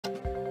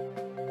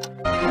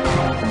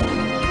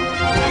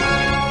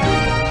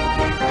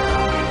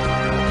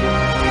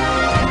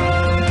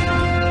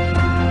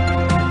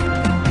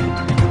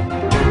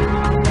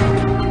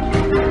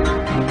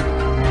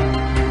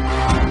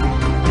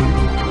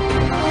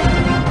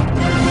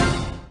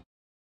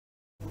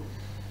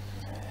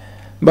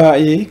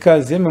Baye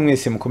ikaze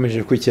mwese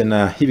mukomeje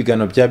kwikena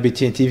ibigano bya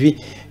BTN TV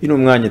ino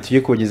mwanya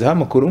tugiye kugezaho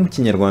amakuru mu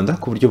kinyarwanda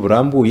ku buryo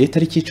burambuye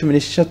tariki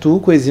 16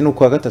 ukwezi no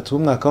kwa gatatu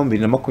mwaka wa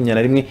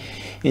 2021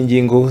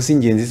 ingingo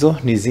z'ingenzi zo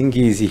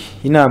nizingizi.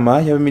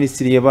 Inama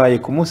y'abaminisitiri yabaye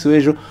ku munsi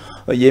w'ejo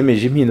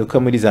yemeje impinduka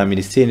muri za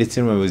minisiteri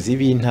ndetse n'abayobozi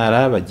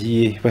b'intara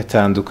bagiye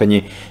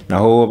batandukanye,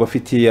 naho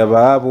bafitiye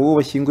ababo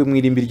bashyingwe mu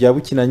irimbi rya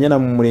Bukinanyana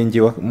mu murenge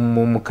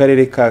mu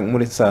karere ka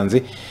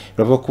Musanze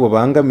bavuga ko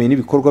babangamiye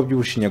n'ibikorwa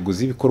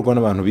by'ubushinyaguzi bikorwa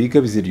n'abantu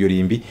biga biziryo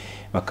rimbi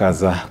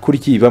bakaza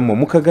kuryibamo.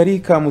 Mu kagari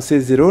ka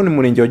Musezero ni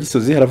murenge wa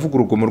Gisozi haravuga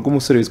urugomo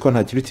rw'umusore witwa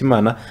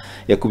Ntakirutimana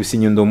yakubise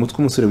inyundo umutwe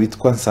umusore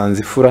witwa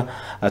Nsanzifura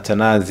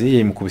Atanazi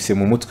yamukubise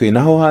mu mutwe.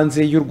 Naho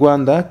hanze y'u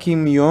Rwanda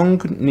Kim Jong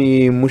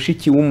ni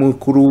mushiki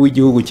w'umukuru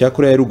w'igihugu cya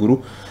Korea ya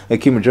Ruguru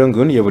Kim Jong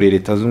Un yabureye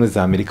Leta z'Ubumwe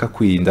za Amerika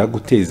kwirinda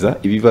guteza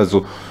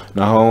ibibazo.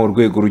 Naho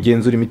urwego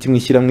rugenzura imiti mu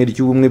ishyirahamwe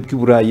ry'ubumwe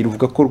bw'Iburayi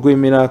ruvuga ko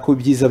rwemera ko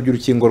ibyiza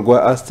by'urukingo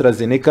rwa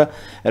AstraZeneca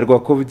rwa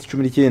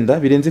COVID-19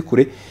 birenze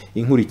kure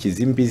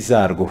inkurikizi mbi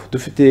zarwo.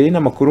 Dufite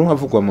n'amakuru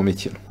avugwa mu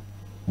mikino.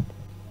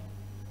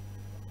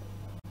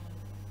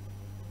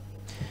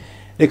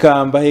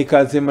 Reka mbahe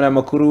ikaze muri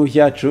amakuru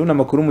yacu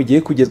n'amakuru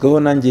mugiye kugezwaho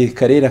nanjye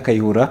Karera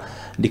Kayihura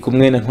ndi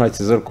kumwe na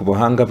Ntwatsi ku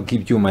buhanga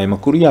bw'ibyuma. Aya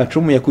makuru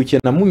yacu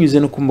muyakurikirana munyuze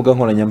no ku mbuga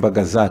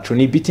nkoranyambaga zacu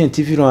ni BTN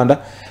TV Rwanda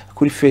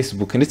kuri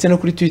Facebook ndetse no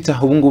kuri Twitter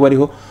ubu ngubu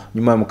ariho,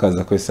 nyuma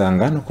mukaza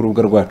kwesanga no ku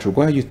rubuga rwacu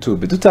rwa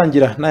YouTube.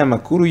 Dutangira n'aya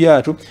makuru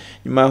yacu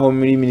nyuma aho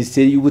muri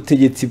Minisiteri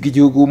y'Ubutegetsi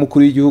bw'Igihugu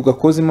umukuru w'igihugu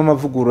akozemo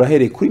amavugurura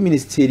ahereye kuri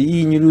Minisiteri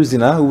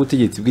y'Inyuruzina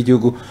y'Ubutegetsi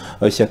bw'Igihugu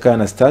Shyaka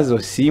Anastase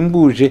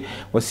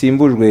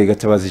wasimbujwe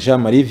Gatabazi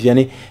Jean Marie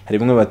Vianney. Hari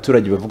bamwe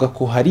abaturage bavuga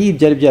ko hari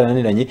ibyari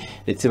byarananiranye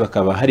ndetse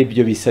bakaba hari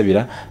ibyo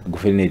bisabira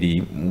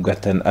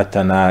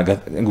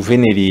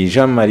Guverineri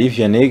Jean Marie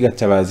Vianney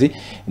Gatabazi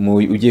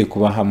ugiye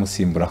kuba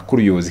hamusimbura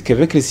kuri ubuyobozi.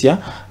 Keve Christian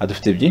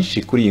adufite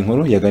byinshi kuri iyi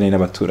nkuru yaganiriye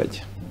n'abaturage.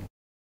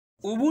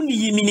 Ubundi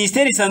iyi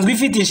minisiteri isanzwe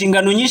ifite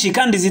inshingano nyinshi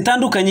kandi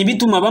zitandukanye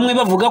bituma bamwe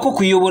bavuga ko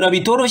kuyobora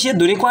bitoroshye,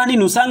 dore ko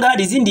hanini usanga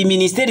hari izindi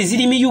minisiteri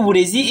zirimo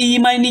iy'uburezi,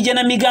 iy'imari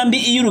n'igenamigambi,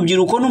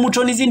 iy'urubyiruko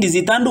n'umuco n'izindi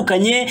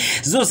zitandukanye,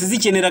 zose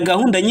zikenera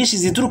gahunda nyinshi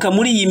zituruka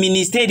muri iyi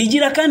minisiteri.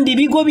 Igira kandi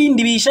ibigo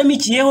bindi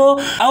bishamikiyeho,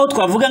 aho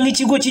twavuga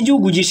nk'ikigo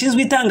cy'igihugu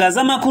gishinzwe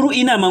itangazamakuru,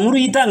 inama nkuru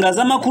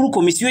y'itangazamakuru,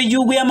 komisiyo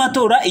y'igihugu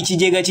y'amatora,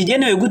 ikigega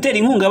kigenewe gutera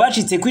inkunga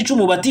abacitse ku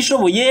icumu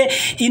batishoboye,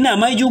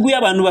 inama y'igihugu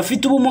y'abantu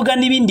bafite ubumuga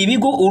n'ibindi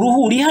bigo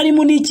uruhuri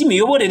harimo n'iki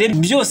imiyoborere.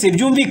 Byose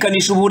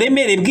byumvikanisha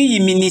uburemere bw'iyi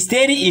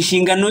minisiteri.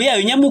 Inshingano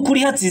yayo nyamukuru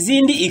ihatse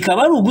izindi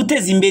ikaba ari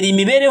uguteza imbere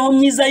imibereho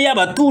myiza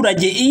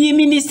y'abaturage. Iyi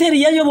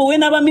minisiteri yayobowe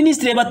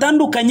n'abaminisitiri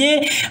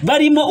batandukanye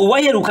barimo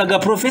uwaherukaga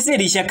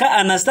Profeseri Shyaka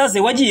Anastase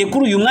wagiye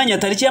kuri uyu mwanya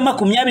tariki ya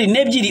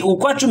 22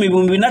 ukwa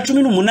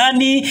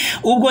 2018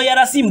 ubwo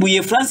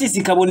yarasimbuye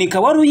Francis Kaboneka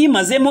wari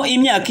uyimazemo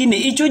imyaka 4.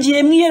 Icyo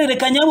gihe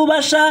mwihererekanya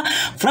bubasha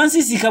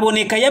Francis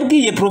Kaboneka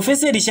yabwiye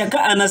Profeseri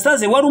Shyaka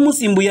Anastase wari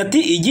umusimbuye ati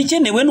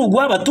igikenewe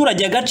n'uguha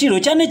abaturage agaciro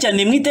cyane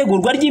cyane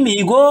mwitegurwa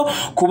ry'imihigo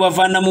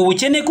kubavana mu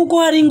bukene kuko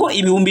hari ngo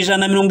ibihumbi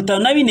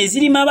 154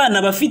 zirimo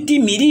abana bafite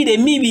imirire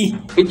mibi.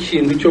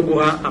 Ikintu cyo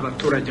guha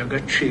abaturage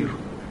agaciro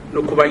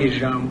no kubaha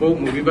ijambo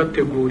mu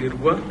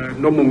bibategurirwa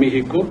no mu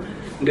mihigo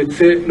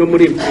ndetse no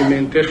muri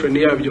implementation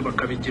yabyo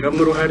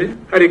bakabigiramo uruhare.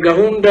 Hari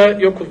gahunda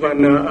yo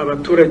kuvana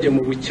abaturage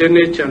mu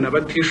bukene cyane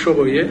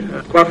abatishoboye.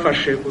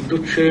 Twafashe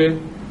uduce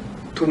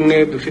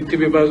tumwe dufite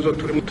ibibazo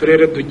turi mu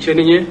turere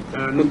dukennye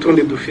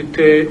n'utundi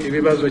dufite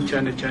ibibazo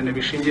cyane cyane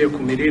bishingiye ku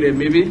mirire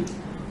mibi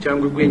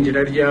cyangwa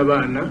igwingira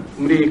ry'abana.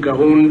 Muri iyi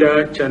gahunda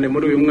cyane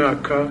muri uyu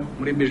mwaka,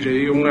 muri bije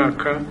y'uyu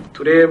mwaka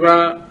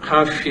tureba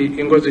hafi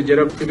ingo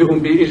zigera ku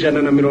ibihumbi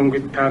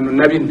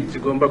 154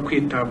 zigomba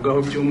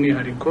kwitabwaho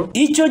by'umwihariko.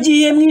 Icyo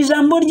gihe mu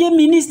ijambo rye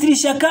Minisitiri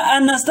Shyaka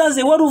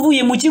Anastase wari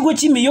uvuye mu kigo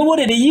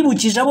cy'imiyoborere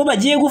yibukije abo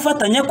bagiye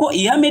gufatanya ko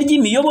ihame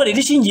ry'imiyoborere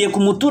ishingiye ku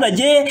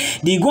muturage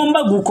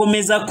rigomba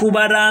gukomeza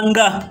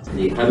kubaranga.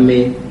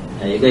 Ihame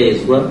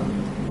ntayegayezwa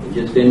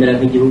ibyo twemera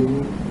nk'igihugu,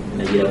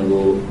 nagira ngo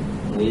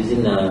mu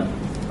izina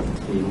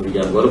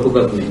umuryango wa local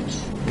government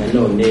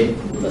nanone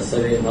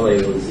basabe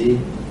nk'abayobozi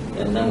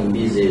namwe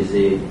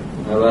mbizeze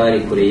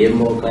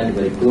nk'abarikoreyemo kandi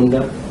barikunda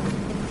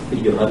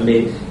iryo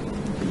hame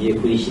tugiye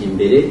kurishyira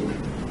imbere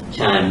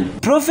cyane.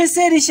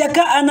 Profeseri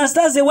Shyaka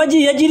Anastase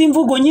wagiye agira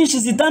imvugo nyinshi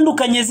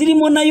zitandukanye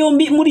zirimo na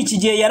yombi muri iki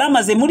gihe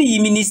yaramaze muri iyi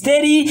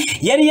minisiteri.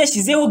 Yari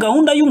yashyizeho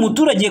gahunda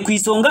y'umuturage ku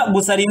isonga,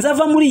 gusa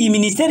rinzava muri iyi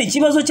minisiteri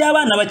ikibazo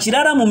cy'abana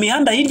bakirara mu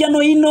mihanda hirya no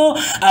hino,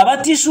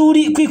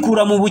 abatishuri,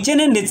 kwikura mu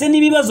bukene ndetse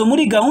n'ibibazo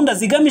muri gahunda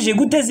zigamije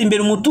guteza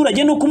imbere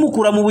umuturage no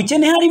kumukura mu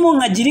bukene harimo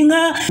nka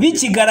Girinka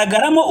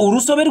bikigaragaramo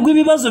urusobe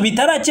rw'ibibazo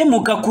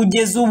bitarakemuka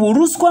kugeza ubu.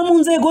 Ruswa mu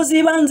nzego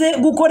z'ibanze,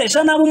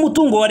 gukoresha nabi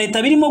umutungo wa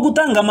leta birimo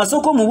gutanga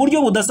amasoko mu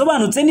buryo budasa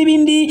budasobanutse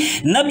n'ibindi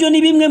nabyo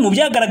ni bimwe mu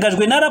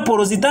byagaragajwe na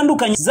raporo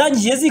zitandukanye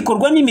zagiye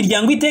zikorwa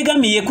n'imiryango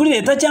itegamiye kuri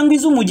leta cyangwa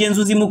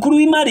iz'umugenzuzi mukuru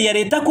w'imari ya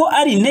leta ko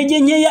ari intege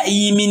nkeya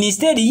iyi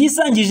minisiteri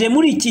yisangije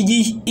muri iki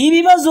gihe.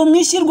 Ibibazo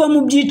mwishyirwa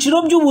mu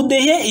byiciro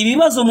by'ubudehe,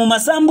 ibibazo mu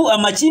masambu,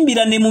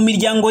 amakimbirane mu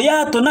miryango ya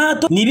hato na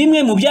hato ni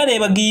bimwe mu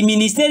byarebaga iyi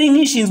minisiteri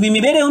nk'ishinzwe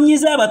imibereho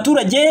myiza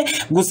y'abaturage.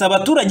 Gusa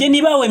abaturage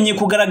ntibahwemye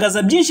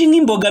kugaragaza byinshi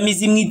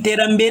nk'imbogamizi mu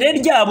iterambere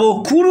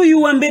ryabo. Kuri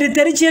uyu wa mbere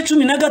tariki ya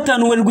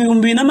 15 Werurwe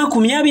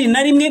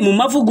 2021 mu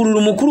mavugurura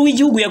umukuru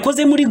w'igihugu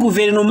yakoze muri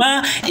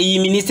guverinoma, iyi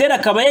minisiteri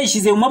akaba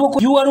yayishyize mu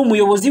maboko y'uwari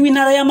umuyobozi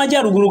w'intara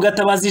y'Amajyaruguru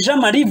Gatabazi Jean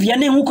Marie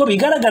Vianney nk'uko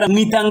bigaragara mu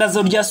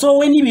itangazo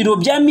ryasohowe n'ibiro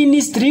bya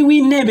minisitiri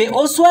w'intebe.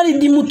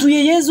 Oswald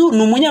Mutuyeyezu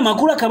ni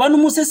umunyamakuru akaba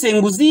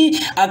n'umusesenguzi,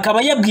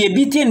 akaba yabwiye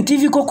BTN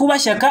TV ko kuba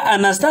Shyaka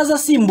Anastase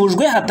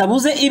asimbujwe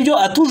hatabuze ibyo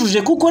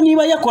atujuje, kuko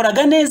niba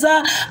yakoraga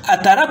neza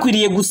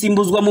atarakwiriye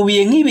gusimbuzwa mu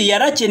bihe nk'ibi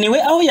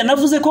yarakenewe, aho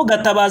yanavuze ko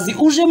Gatabazi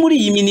uje muri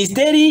iyi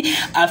minisiteri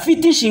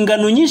afite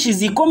inshingano nyinshi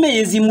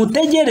zikomeye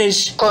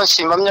zimutegereje. Ko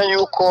nshimamya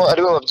yuko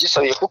ari we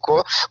wabyisabiye,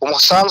 kuko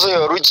umusanzu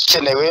wari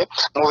ugikenewe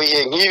mu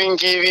bihe nk'ibi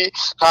ngibi,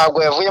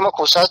 ntabwo yavuyemo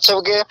ku bushake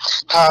bwe,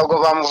 ntabwo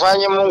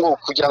bamuvanyemo ngo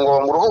kugira ngo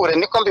bamuruhure,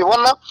 niko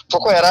mbibona,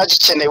 kuko yari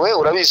agikenewe.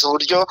 Urabizi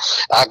uburyo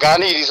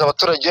aganiriza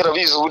abaturage,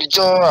 urabizi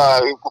uburyo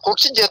kuko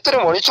igihe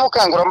turimo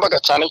n'icy'ubukangurambaga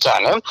cyane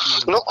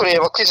no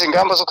kureba ko izi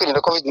ngamba zo kwirinda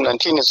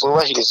COVID-19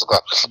 zubahirizwa,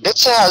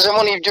 ndetse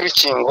hajemo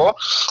n'iby'urukingo.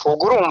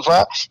 Ubwo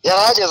urumva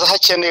yarahageze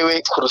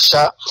hakenewe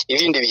kurusha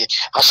ibindi bihe.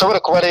 Hashobora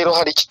kuba rero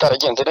hari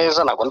kitaragenze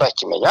neza, ntabwo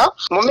ndakimenya.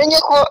 Mumenye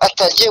ko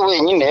atagiye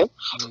wenyine,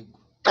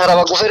 hari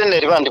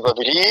abaguverineri bandi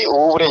babiri,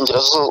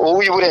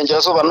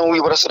 uw'iburengerazuba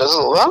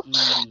n'uw'iburasirazuba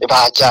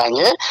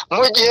bajyanye,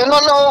 mu gihe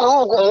noneho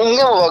ahubwo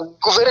umwe mu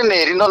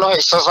baguverineri noneho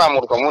yahise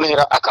azamurwa mu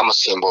ntera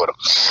akamusimbura.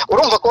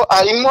 Urumva ko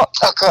harimo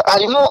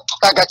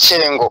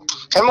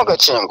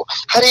agacengo.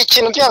 Hari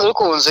ikintu byanze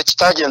bikunze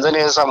kitagenze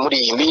neza muri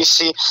iyi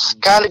minsi,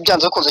 kandi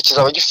byanze bikunze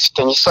kizaba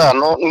gifitanye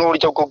isano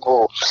n'uburyo bwo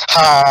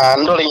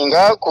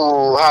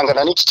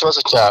guhangana n'iki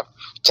kibazo cya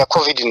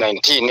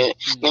COVID-19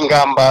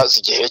 n'ingamba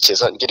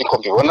zigiherekeza. Ngiri ko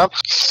mbibona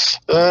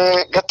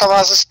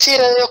Gatabazi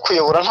style yo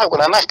kuyobora ntabwo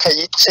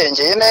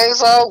nanakayitsengeye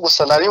neza,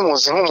 gusa nari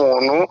muzi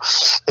nk'umuntu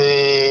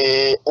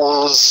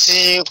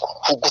uzi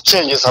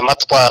gucengeza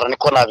amatwara,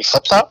 niko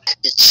nabifata.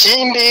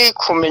 Ikindi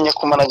kumenya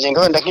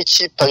kumanaginga wenda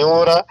nk'ikipe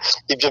ayobora,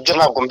 ibyo byo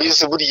ntabwo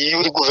mbizi. Buriya iyo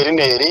uri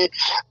guverineri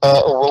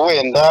uba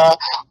wenda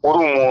uri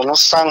umuntu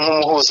usa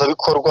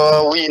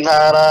nk'umuhuzabikorwa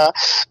w'intara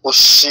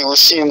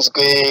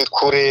ushinzwe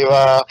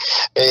kureba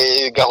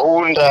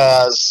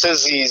gahunda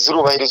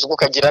zirubahirizwa,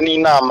 ukagira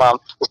n'inama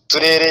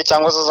uturere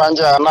cyangwa se za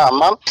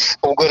njyanama.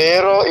 Ubwo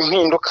rero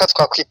impinduka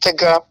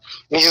twakwitega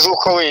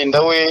n'izuko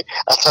wenda we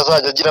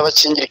atazajya agira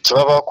abakingira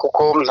ikibaba,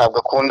 kuko ntabwo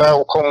akunda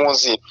uko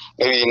muzi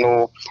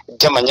ibintu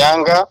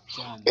by'amanyanga.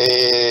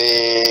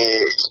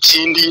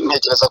 Ikindi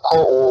ntekereza ko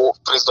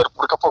Perezida wa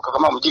Repubulika Paul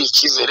Kagame amugira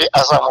icyizere,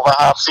 azamuba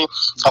hafi,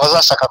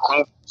 abazashaka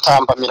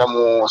kumutambamira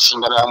mu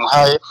nshingano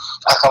yamuhaye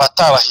akaba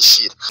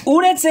atabahishira.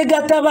 Uretse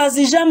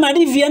Gatabazi Jean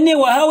Marie Vianney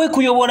wahawe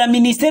kuyobora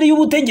minisiteri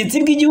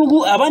y'ubutegetsi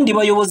bw'igihugu, abandi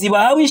bayobozi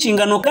bahawe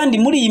inshingano kandi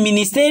muri iyi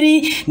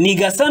minisiteri ni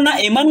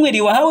Gasana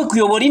Emmanuel wahawe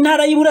kuyobora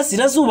intara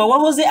y'Iburasirazuba,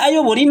 wahoze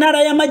ayobora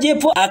intara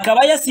y'Amajyepfo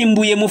akaba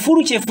yasimbuye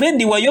Mufuruke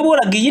Fred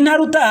wayoboraga iyi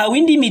ntara utahawe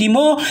indi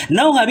mirimo,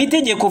 naho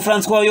Habitegeko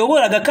François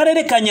wayoboraga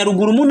akarere ka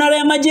Nyaruguru mu ntara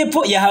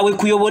y'Amajyepfo yahawe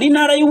kuyobora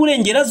intara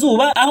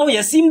y'Uburengerazuba, aho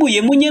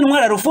yasimbuye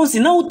Munyentwara Alphonse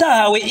nawe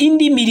utahawe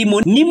indi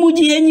mirimo. Ni mu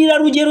gihe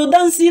Nyirarugero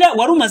Dansira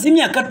wari umaze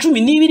imyaka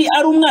 12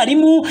 ari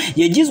umwarimu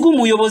yagizwe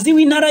umuyobozi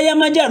w'intara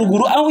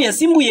y'Amajyaruguru, aho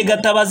yasimbuye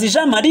Gatabazi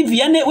Jean Marie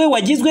Vianney we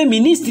wagizwe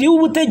minisitiri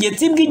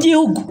w'ubutegetsi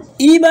bw'igihugu.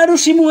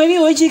 Ibarushimwe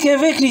biwe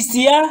Keve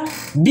Christian,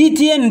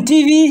 BTN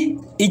TV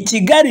i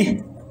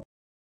Kigali.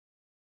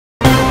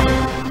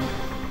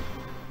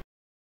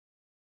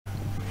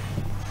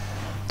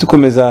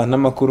 Tukomeza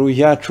n'amakuru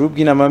yacu.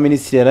 Bw'inama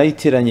minisitiri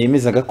yarayiteranye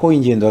yemezaga ko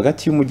ingendo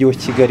hagati y'umujyi wa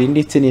Kigali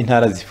ndetse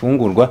n'intara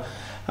zifungurwa.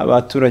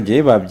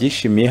 Abaturage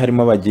babyishimiye,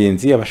 harimo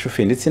abagenzi,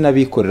 abashoferi ndetse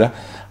n'abikorera,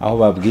 aho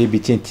babwiye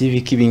BTN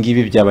TV ko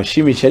ibingibi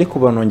byabashimisha, ariko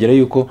banongera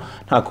yuko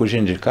nta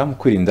kujenjeka mu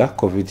kwirinda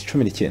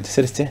COVID-19.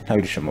 Celestin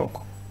ntabirusha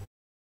amaboko.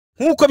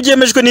 Nk'uko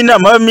byemejwe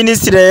n'inama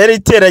y'abaminisitiri yari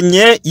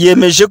iteranye,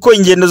 yemeje ko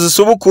ingendo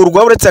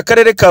zisubukurwa uretse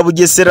akarere ka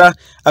Bugesera,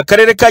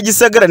 akarere ka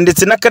Gisagara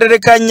ndetse n'akarere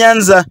ka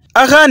Nyanza.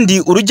 Ahandi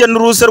urujya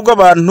n'uruza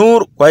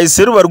rw'abantu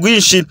rwahise ruba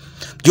rwinshi,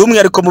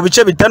 by'umwihariko mu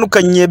bice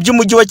bitandukanye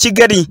by'umujyi wa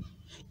Kigali.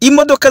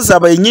 Imodoka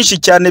zabaye nyinshi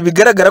cyane,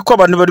 bigaragara ko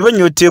abantu bari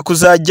banyoteye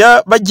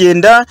kuzajya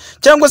bagenda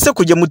cyangwa se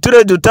kujya mu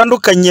turere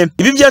dutandukanye.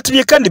 Ibi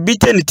byatumye kandi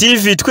BTN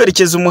TV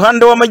twerekeza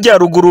umuhanda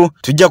w'Amajyaruguru,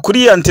 tujya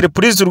kuri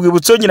entreprise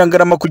Urwibutso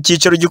Nyirangarama ku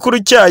cyicaro gikuru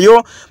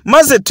cyayo,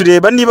 maze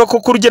tureba niba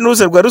koko urujya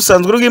n'uruza rwa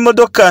rusanzwe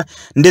rw'imodoka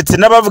ndetse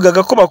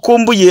n'abavugaga ko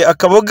bakumbuye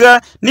akaboga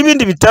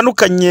n'ibindi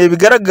bitandukanye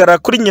bigaragara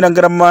kuri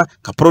Nyirangarama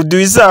nka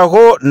produit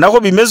zaho naho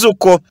bimeze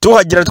uko.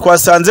 Tuhagera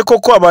twasanze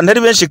koko abantu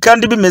ari benshi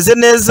kandi bimeze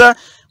neza,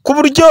 ku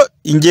buryo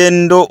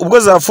ingendo ubwo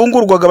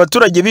zafungurwaga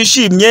abaturage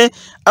bishimye,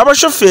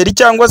 abashoferi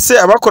cyangwa se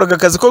abakoraga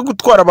akazi ko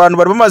gutwara abantu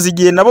bari bamaze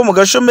igihe nabo mu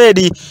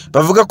gashomeri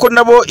bavuga ko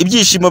nabo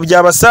ibyishimo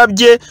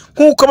byabasabye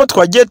nk'uko abo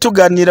twagiye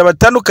tuganira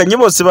batandukanye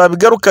bose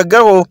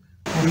babigarukagaho.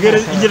 Ingero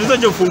zo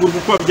gufungurwa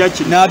uko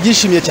byakiriye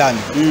nabyishimiye cyane.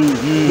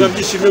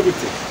 Nabyishimiye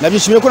gute?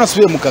 Nabyishimiye ko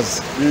nasubiye mu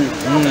kazi.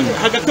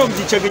 Hagati mu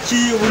gicaga ki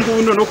ubu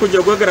ngubu no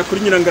kujya guhagara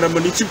kuri Nyirangarama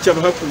n'iki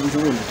cyabahakubuje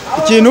ubundi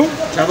ikintu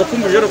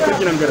cyabakumbuje rero kuri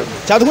Nyirangarama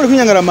cyadukuri kuri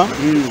Nyirangarama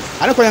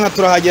ariko nyanga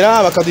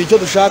turahagera bakaduha icyo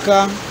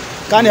dushaka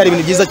kandi hari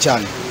ibintu byiza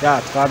cyane.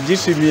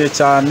 Twabyishimiye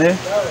cyane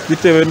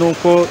bitewe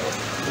nuko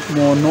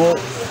umuntu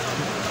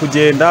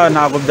kugenda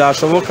ntabwo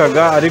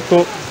byashobokaga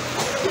ariko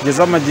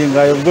kugeza amagingo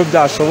yayo ubwo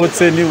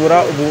byashobotse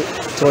nibura ubu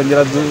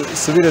twongera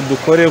dusubire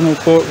dukore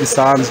nk'uko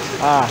bisanzwe.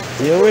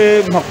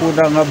 Yewe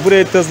mpakunda nka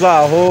burete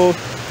zaho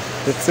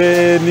ndetse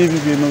n'ibi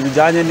bintu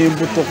bijyanye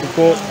n'imbuto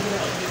kuko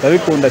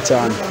ndabikunda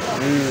cyane.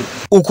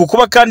 Uku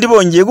kuba kandi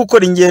bongeye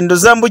gukora ingendo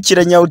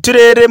zambukiranya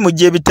uturere mu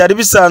gihe bitari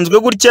bisanzwe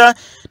gutya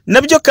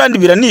nabyo kandi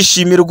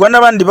biranishimirwa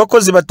n'abandi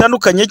bakozi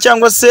batandukanye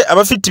cyangwa se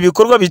abafite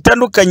ibikorwa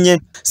bitandukanye.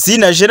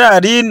 Sina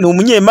Gerard ni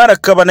umunyemari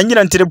akaba na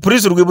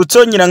nyiranterepurize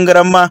Urwibutso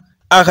Nyirangarama.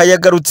 Aha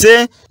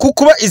yagarutse ku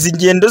kuba izi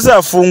ngendo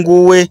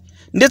zafunguwe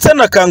ndetse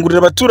anakangurira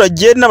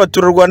abaturage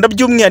n'abaturarwanda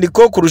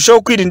by'umwihariko kurushaho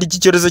kwirinda iki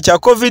cyorezo cya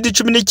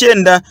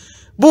COVID-19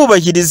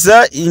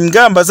 bubahiriza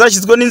ingamba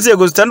zashyizweho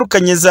n'inzego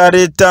zitandukanye za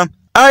leta.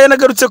 Aha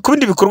yanagarutse ku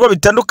bindi bikorwa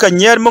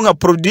bitandukanye harimo nka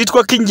produit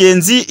yitwa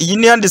k'ingenzi, iyi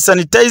ni hand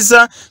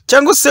sanitizer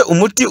cyangwa se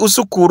umuti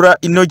usukura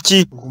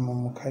intoki.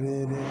 Mu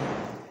karere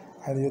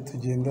hariyo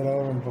tugendera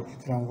bumva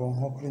kugira ngo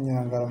nko kuri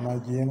Nyirangarama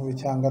hagendwe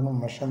cyangwa no mu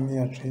mashami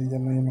yacu hirya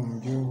no hino mu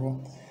gihugu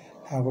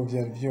ntabwo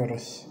byari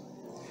byoroshye.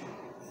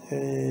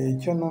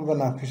 Icyo numva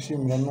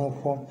nakwishimira ni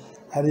uko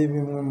hari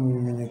bimwe mu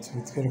bimenyetso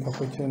bitwereka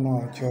ko kino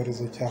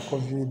cyorezo cya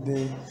COVID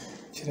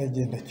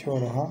kiragenda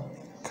cyoroha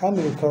kandi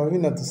bikaba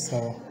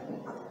binadusaba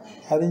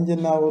ari njye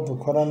n'abo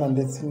dukorana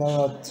ndetse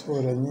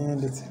n'abaturanyi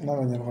ndetse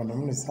n'abanyarwanda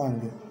muri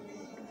rusange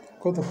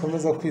ko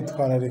dukomeza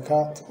kwitwararika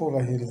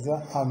twubahiriza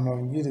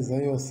amabwiriza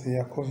yose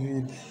ya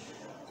COVID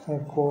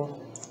nk'uko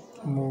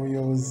mu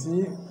buyobozi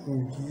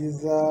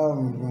bwiza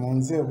mu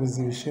nzego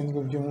zibishinzwe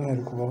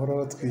by'umwihariko bahora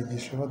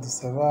batwigisha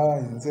badusaba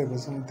inzego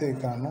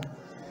z'umutekano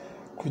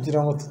kugira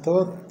ngo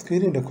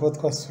twirinde kuba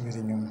twasubira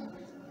inyuma.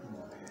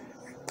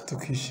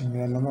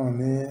 Tukishimira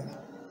nanone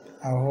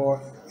aho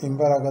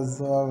imbaraga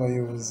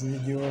z'abayobozi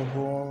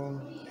b'igihugu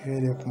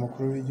uhereye ku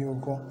mukuru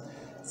w'igihugu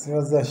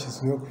ziba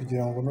zashyizweho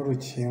kugira ngo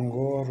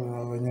n'urukingo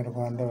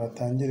abanyarwanda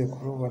batangire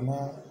kurubona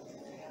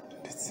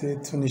ndetse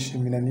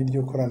tunishimira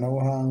n'iryo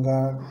koranabuhanga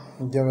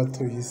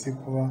ry'abatuye isi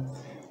kuba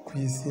ku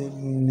isi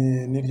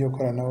n'iryo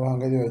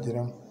koranabuhanga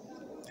ribageraho.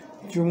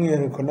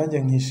 By'umwihariko nanjye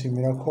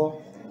nkishimira ko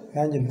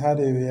nanjye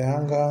ntarebeye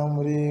ahangaha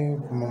muri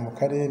Guma mu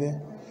karere,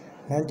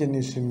 nanjye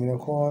nishimira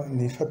ko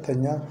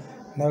nifatanya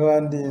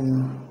n'abandi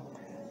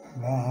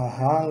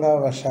bahanga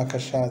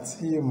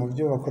abashakashatsi mu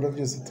byo bakora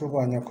byose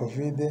turwanya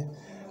COVID.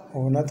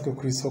 Ubu natwe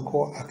ku isoko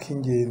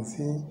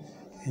ak'ingenzi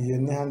iyo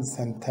ni hand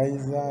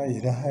sanitizer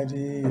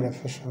irahari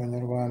irafasha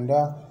abanyarwanda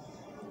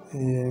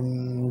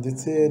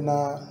ndetse na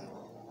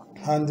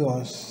hand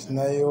wash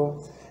nayo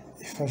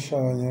ifasha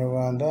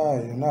abanyarwanda.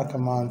 Iyo ni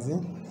akamanzi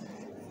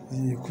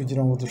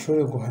kugira ngo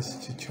dushobore guhashya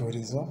iki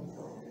cyorezo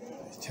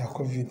cya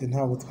COVID.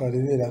 Ntabwo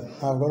twarebera,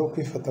 ntabwo ari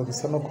ukwifata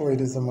gusa no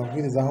kubahiriza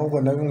amabwiriza ahubwo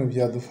na bimwe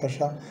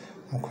byadufasha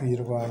mu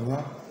kuyirwanya.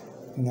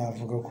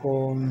 Navuga ko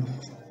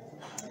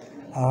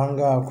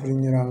ahangaha kuri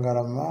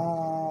Nyirangarama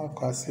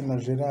kwa Sina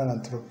Gerard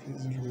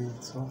entreprise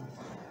Urwibutso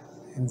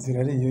inzira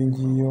ari iyo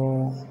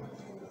ngiyo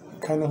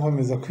kandi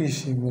nkomeza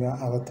kwishimira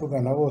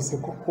abatugana bose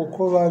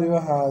uko bari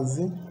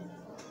bahazi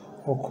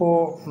uko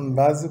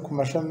bazi ku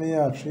mashami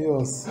yacu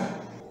yose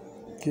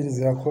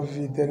kiriza ya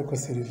COVID ariko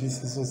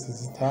serivisi zose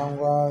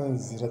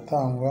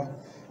ziratangwa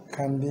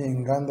kandi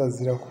inganda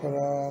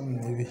zirakora,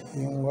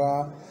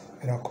 ibihingwa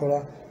birakora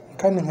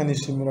kandi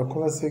nkanishimira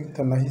kuba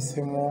sekita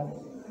nahisemo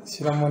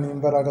shyiramo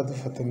n'imbaraga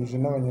dufatanyije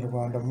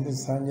n'abanyarwanda muri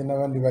rusange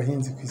n'abandi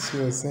bahinzi ku isi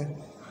yose.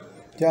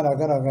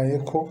 Byaragaragaye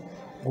ko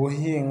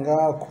guhinga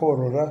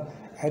korora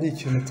ari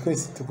ikintu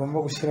twese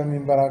tugomba gushyiramo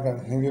imbaraga.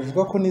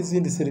 Ntibivuga ko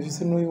n'izindi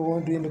serivisi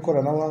n'ubundi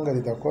ikoranabuhanga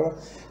ridakora,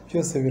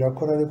 byose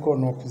birakora ariko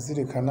ni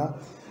ukuzirikana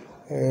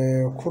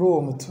kuri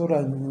uwo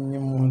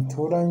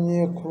muturanye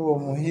kuri uwo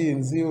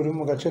muhinzi uri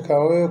mu gace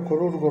kawe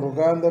kuri urwo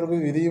ruganda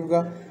rw'ibiribwa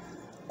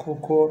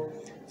kuko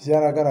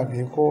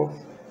byaragaragaye ko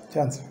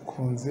cyanse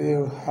bikunze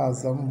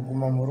haza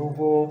Guma mu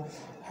rugo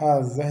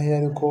haza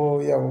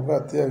ariko yaba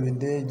ubwato yaba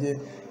indege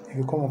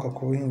ibikomoka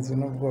ku buhinzi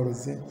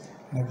n'ubworozi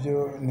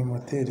nabyo ni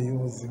moteri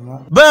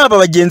y'ubuzima. Baba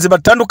abagenzi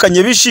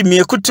batandukanye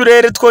bishimiye ko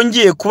uturere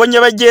twongeye kuba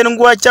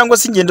nyabagendwa cyangwa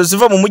se ingendo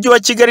ziva mu mujyi wa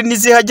Kigali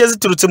n'izihajya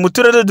ziturutse mu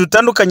turere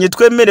dutandukanye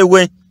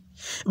twemerewe.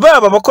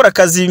 Baba bakora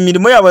akazi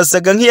imirimo yabo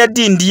basaga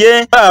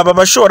nk'iyadindiye, baba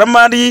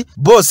abashoramari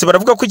bose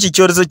baravuga ko iki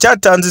cyorezo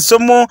cyatanze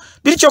isomo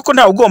bityo ko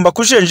ntawe ugomba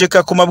kujenjeka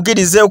ku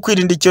mabwiriza yo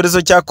kwirinda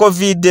icyorezo cya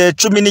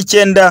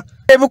COVID-19.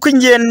 Reba uko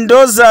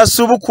ingendo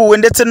zasubukuwe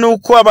ndetse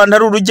n'uko abantu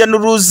ari urujya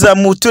n'uruza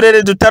mu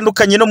turere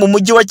dutandukanye no mu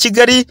mujyi wa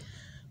Kigali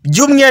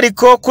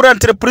by'umwihariko kuri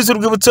entreprise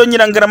urwibutso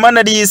Nyirangarama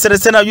nari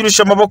Celestin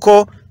Yurusha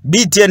amaboko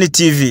BTN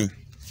TV.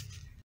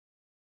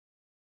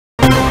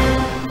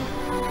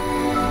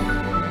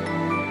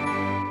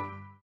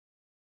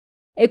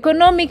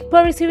 Economic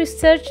Policy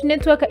Research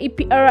Network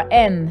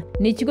EPRN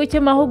ni ikigo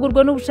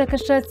cy'amahugurwa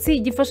n'ubushakashatsi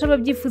gifasha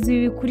ababyifuza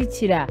ibi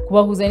bikurikira: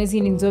 kubahuza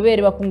n'izindi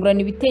nzobere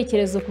bakungurana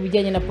ibitekerezo ku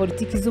bijyanye na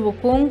politiki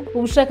z'ubukungu,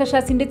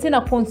 ubushakashatsi ndetse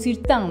na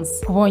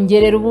consultance,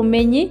 kubongerera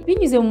ubumenyi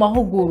binyuze mu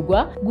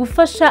mahugurwa,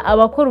 gufasha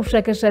abakora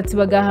ubushakashatsi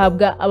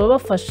bagahabwa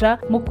ababafasha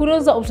mu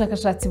kunoza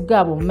ubushakashatsi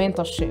bwabo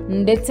mentorship,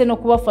 ndetse no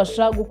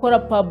kubafasha gukora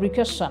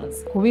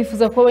publications.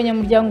 Kubifuza kuba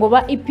abanyamuryango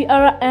ba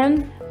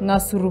EPRN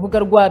mwasura urubuga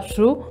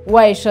rwacu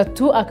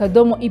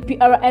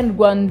wa3.EPRN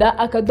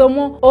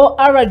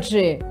Rwanda.org.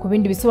 Ku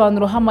bindi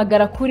bisobanuro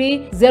hamagara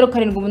kuri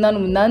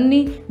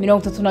 0788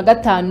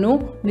 35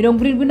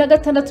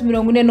 76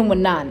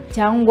 48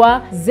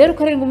 cyangwa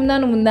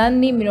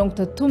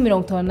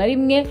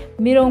 0788 30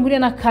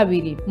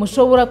 42.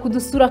 Mushobora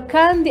kudusura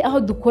kandi aho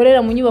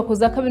dukorera mu nyubako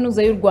za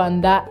Kaminuza y'u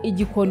Rwanda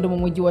Igikondo mu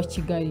mujyi wa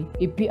Kigali.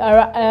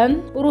 EPRN,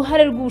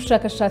 uruhare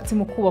rw'ubushakashatsi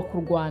mu kubaka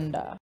u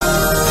Rwanda.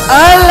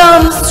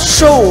 Alarms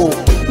Show,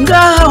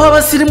 ngaha aho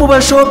abasirimu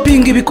ba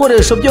shopping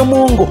ibikoresho byo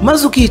mu ngo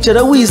maze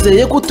ukicara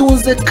wizeye ko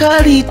utunze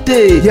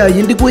karite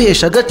yayindi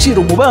guhesha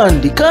agaciro mu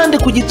bandi kandi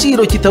ku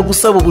giciro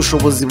kitagusaba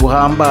ubushobozi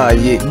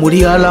buhambaye.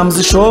 Muri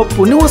Alarms Shop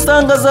niho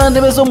usanga za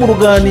ntebe zo mu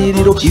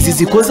ruganiriro, izi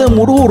zikoze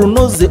mu ruhu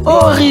runoze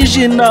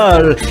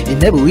original,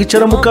 intebe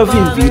wicara mu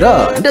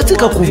kavimvira ndetse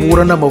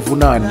ikakuvura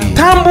n'amavunane.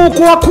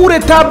 Tambuko wakure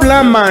table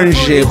à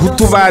manger,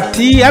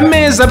 utubati,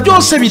 ameza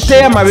byose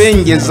biteye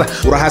amabengeza.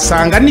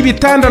 Urahasanga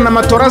n'ibitanda na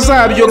matora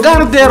zabyo,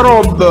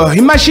 garde-robe,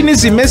 imashini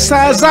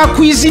zimesa, za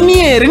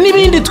cuisiniere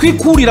n'ibindi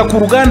twikurira ku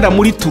ruganda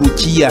muri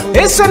Turukiya.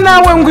 Ese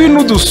nawe ngwino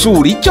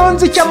udusura, icyo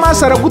nzi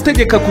cy'amaso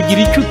aragutegeka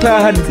kugira icyo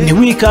utahana.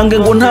 Ntiwikange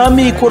ngo nta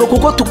mikoro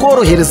kuko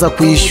tukorohereza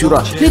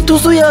kwishyura,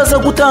 ntituzuyaza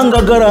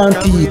gutanga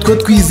garanti, twe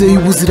twizeye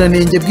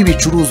ubuziranenge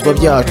bw'ibicuruzwa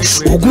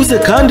byacu. Uguze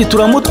kandi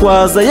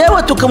turamutwaza,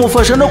 yewe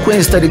tukamufasha no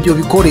kwinstara ibyo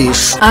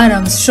bikoresho.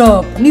 Alarms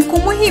Shop ni ku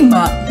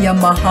Muhima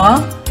Yamaha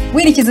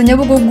werekeza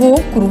Nyabugogo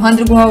ku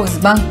ruhande rwa House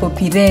Bank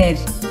Populaire.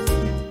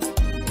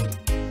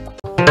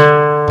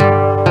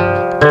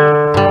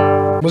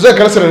 Muzaye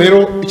Karasira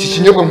rero iki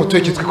kinyobwa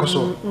mutwe cyitwa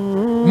Ikosowe.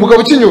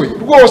 Umugabo ukinyoye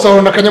rwose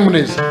ahorana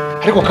akanyamuneza,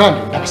 ariko kandi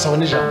abasaba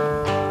n'ijambo.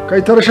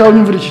 Kayitare shaho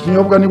nyumvira iki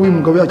kinyobwa niba uyu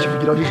mugabo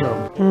yakivugira ari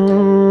ijambo.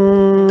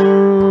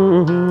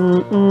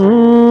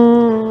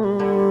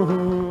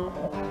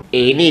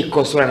 Ni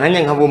Ikosora nanya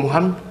nkabo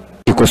muhamya.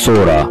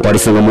 Ikosora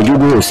warisanga mu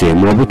gihugu hose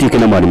mu mabutike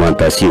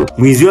n'amaalimentation.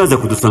 Mwizi yaza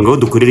kudusanga aho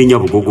dukorera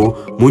Nyabugogo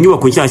mu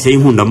nyubako nshyashya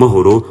y'Inkunda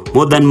Mahoro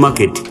Modern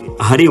Market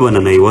aharebana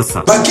na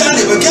Iwasa.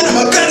 Bagane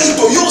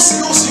to yose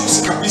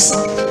kabisa.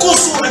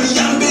 Kosora ni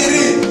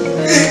yambere.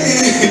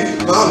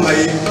 Mama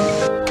ye.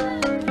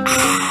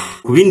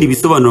 Ku bindi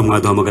bisobanuro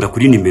mwaduhamagara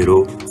kuri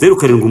nimero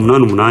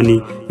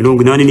 0788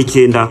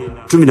 89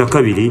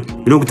 12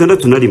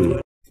 61.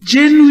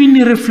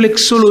 Genuine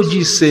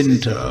Reflexology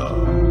Center.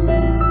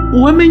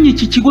 Uwamenye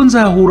iki kigo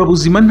nzahura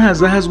buzima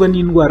ntazahazwa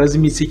n'indwara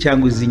z'imitsi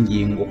cyangwa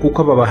iz'ingingo,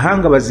 kuko aba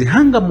bahanga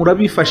bazihangamura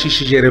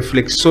bifashishije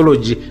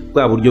reflexology,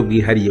 bwa buryo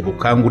bwihariye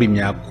bukangura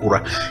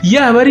imyakura.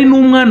 Yaba ari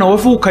n'umwana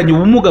wavukanye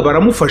ubumuga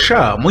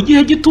baramufasha mu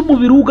gihe gito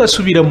umubiri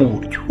ugasubira mu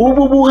buryo.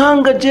 Ubu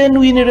buhanga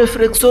Genuine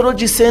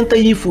Reflexology Center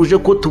yifuje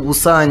ko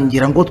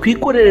tubusangira ngo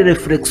twikorere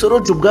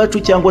reflexology ubwacu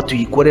cyangwa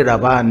tuyikorera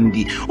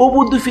abandi.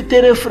 Ubu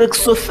dufite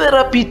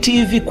Reflexotherapy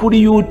TV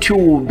kuri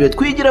YouTube,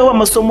 twigiraho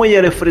amasomo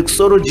ya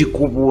reflexology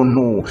ku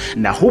buntu.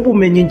 Naho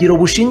ubumenyi ngiro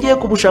bushingiye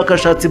ku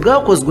bushakashatsi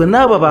bwakozwe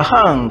n'aba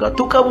bahanga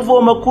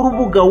tukabuvoma ku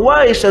rubuga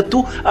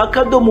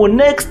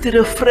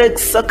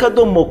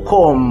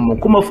wa3.nextreflex.com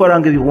ku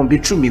mafaranga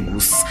 10,000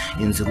 gusa.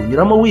 Inzira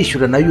unyuramo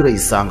wishyura nayo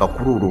urayisanga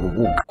kuri uru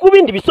rubuga. Ku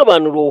bindi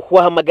bisobanuro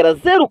wahamagara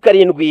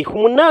 0788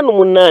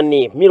 40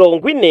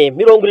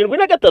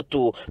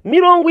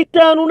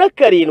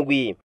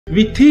 73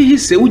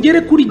 bitihise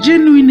ugere kuri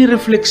Genuine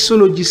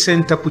Reflexology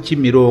Center ku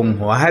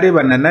Kimironko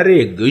aharebana na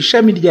REG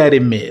ishami rya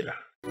Remera.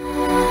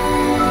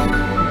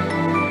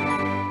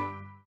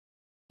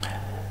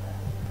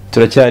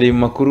 Turacyari mu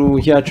makuru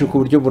yacu ku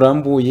buryo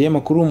burambuye,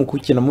 makuru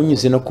mukukina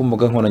munyuze no ku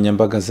mbuga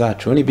nkoranyambaga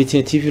zacu ni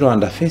BTN TV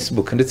Rwanda,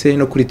 Facebook ndetse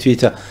no kuri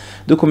Twitter.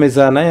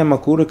 Dukomeza n'aya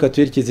makuru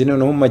katwerekeze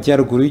noneho mu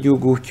majyaruguru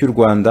y'igihugu cy'u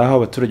Rwanda, aho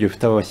abaturage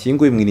bafite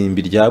abashyinguye mu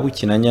irimbi rya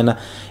Bukinanyana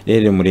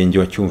rere murenge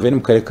wa Cyumve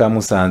mu karere ka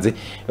Musanze,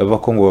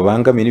 bavuga ngo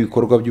babangamira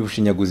ibikorwa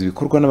by'ubushinyaguzi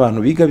bikorwa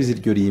n'abantu bigabiza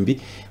iryo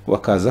rimbi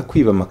bakaza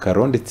kwiba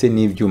amakaro ndetse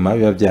n'ibyuma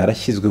biba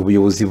byarashyizwe.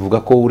 Ubuyobozi buvuga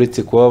ko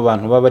uretse kuba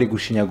abantu baba bari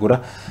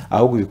gushinyagura,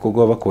 ahubwo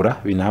ibikorwa bakora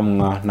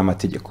binahamwa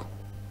n'amategeko.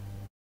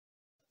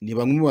 Ni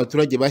bamwe mu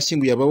baturage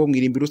bashyinguye ababo mu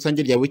irimbi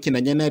rusange rya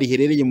Bukinanyana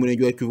riherereye mu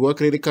murenge wa Cyuve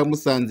w'akarere ka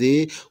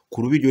Musanze.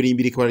 Kuri iryo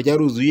rimbi rikaba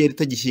ryaruzuye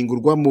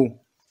ritagishyingurwamo.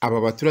 Aba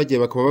baturage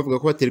bakaba bavuga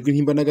ko baterwa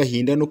intimba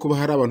n'agahinda no kuba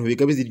hari abantu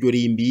bigabiza iryo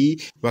rimbi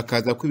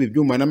bakaza kwiba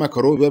ibyuma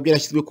n'amakaro biba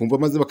byarashyizwe ku mva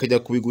maze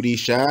bakajya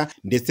kubigurisha,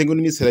 ndetse ngo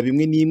n'imisaraba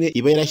imwe n'imwe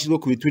iba yarashyizwe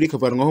ku bituri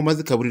ikavanwaho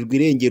maze ikaburirwa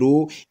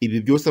irengero.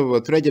 Ibi byose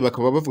aba baturage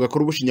bakaba bavuga ko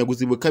ari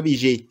ubushinyaguzi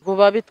bukabije.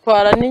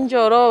 Babitwara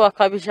n'injoro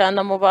bakabijana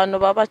mu bantu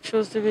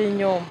b'abacuzi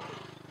b'inyuma,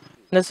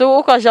 ndetse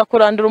ukaja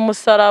kurandura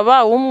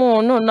umusaraba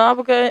w'umuntu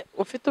nabwe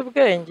ufite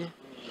ubwenge.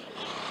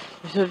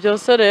 Ibyo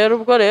byose rero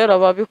ubwo rero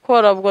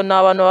ababikora ubwo ni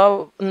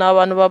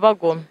abantu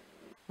babagome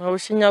mu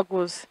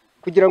bushinyaguzi.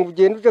 Kugira ngo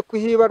ugende uje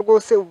kuhiba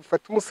rwose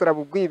ufate umusaraba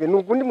ugwibe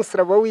n'ubundi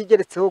musaraba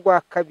wigeretseho rwa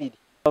kabiri.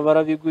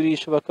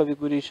 Barabigurisha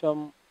bakabigurisha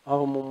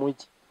aho mu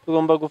mujyi.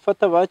 Tugomba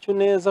gufata abacu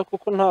neza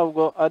kuko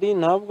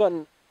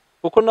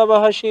kuko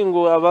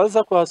n'abahashinguwe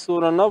abaza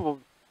kuhasura nabo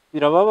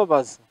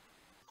birabababaza.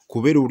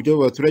 Kubera uburyo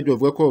abaturage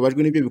bavuga ko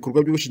babajwe n'ibyo bikorwa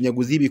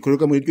by'ubushinyaguzi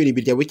bikorerwa muri ryo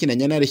rimbi rya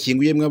Bukinanyana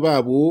rishyinguyemwe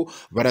ababo,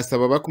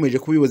 barasaba bakomeje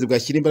ko ubuyobozi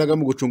bwashyira imbaraga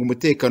mu gucunga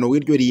umutekano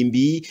w'iryo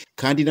rimbi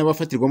kandi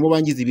n'abafatirwamo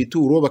bangiza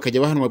ibituro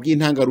bakajya bahanwa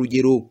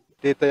by'intangarugero.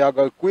 Leta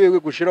yagakwiye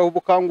gushiraho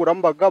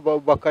ubukangurambaga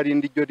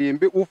bakarinda iryo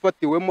rimbi,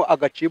 ufatiwemo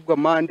agacibwa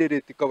amande,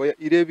 leta ikaba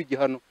ireba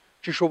igihano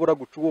cishobora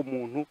guca uwo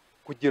muntu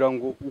kugira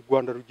ngo u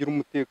Rwanda rugire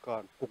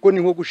umutekano, kuko ni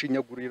nko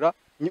gushinyagurira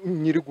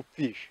nyiri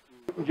gupfisha.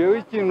 Njyewe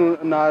ikintu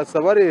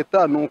nasaba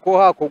leta nuko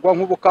hakorwa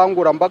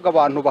nk'ubukangurambaga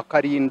abantu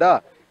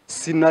bakarinda,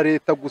 si na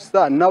leta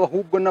gusa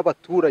n'ahubwo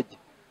n'abaturage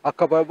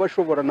akaba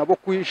bashobora nabo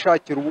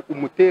kwishakira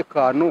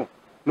umutekano.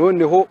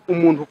 Noneho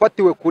umuntu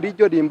ufatiwe kuri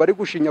iryo rimba ari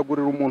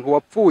gushinyagurira umuntu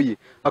wapfuye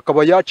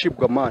akaba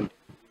yacibwa amande.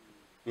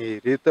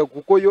 Leta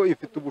kuko yo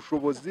ifite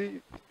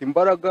ubushobozi, ifite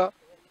imbaraga,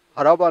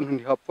 hari abantu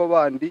ntihapfa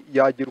abandi,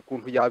 yagira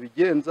ukuntu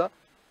yabigenza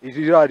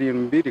iriya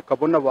rimbi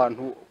rikabona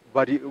abantu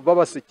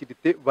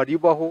b'abasekirite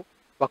baribaho,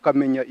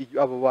 bakamenya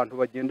abo bantu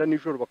bagenda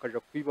nijoro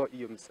bakaja kwiba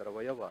iyo misaraba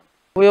y'abantu.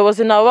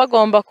 Ubuyobozi nabo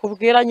bagomba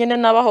kubwira nyine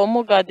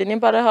n'abahomugade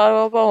nimba ari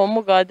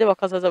abahomugade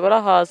bakazaza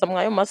barahaza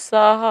mwayo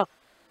masaha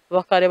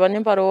bakareba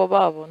nimba ari uwo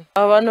babona.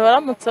 Abantu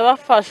baramutse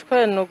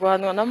bafashwe no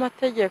guhanwa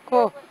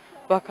n'amategeko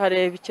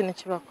bakareba ikintu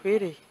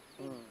kibakwiriye.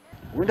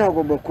 Ubundi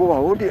hagomba kuba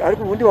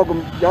ariko ubundi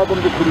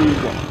yagombye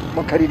kurinda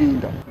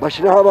bakaririnda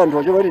bashiraho abantu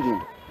baje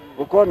baririnda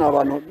kuko ni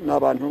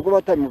abantu ubwo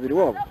bataye umubiri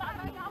wabo.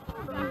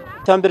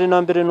 Cyambere na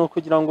mbere no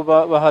kugira ngo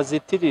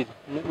bahazitirire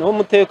no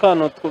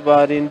umutekano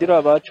barindira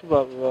abacu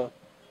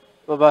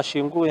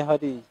babashinguye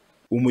hariya.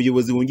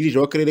 Umuyobozi wungirije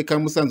w'akarere ka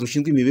Musanze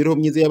ushinzwe imibereho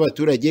myiza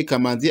y'abaturage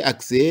Kamanzi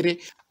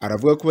Axel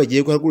aravuga ko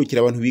bagiye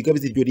guhagurukira abantu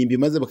bigabiza iryo rimbi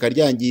maze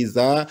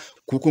bakaryangiza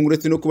kuko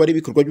nguretse no kuba ari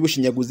ibikorwa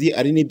by'ubushinyaguzi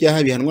ari n'ibyaha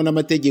bihanwa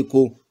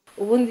n'amategeko.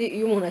 Ubundi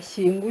iyo umuntu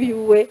ashyinguye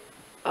uwe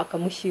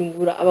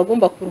akamushyingura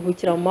abagomba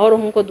kuruhukira mu mahoro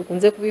nk'uko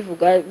dukunze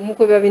kubivuga,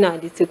 nk'uko biba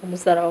binanditse ku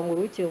musaraba ngo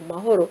uruhukire mu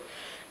mahoro.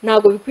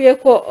 Ntabwo bikwiye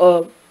ko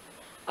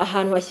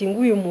ahantu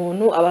hashyinguye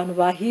umuntu abantu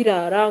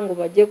bahirara ngo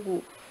bajye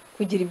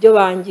kugira ibyo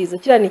bangiza.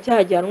 Kiriya ni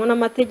icyaha gihanwa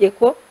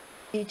n'amategeko.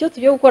 Icyo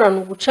tugiye gukora ni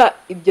uguca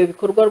ibyo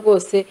bikorwa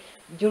rwose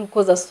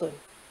by'urukozasoni.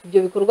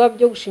 Ibyo bikorwa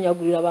byo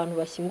gushinyagurira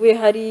abantu bashyinguye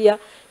hariya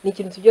ni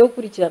ikintu tugiye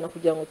gukurikirana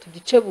kugira ngo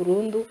tugice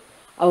burundu.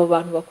 Abo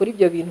bantu bakora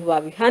ibyo bintu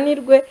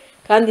babihanirwe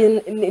kandi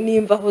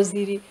nimva aho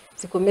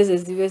zikomeze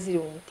zibe ziri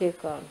mu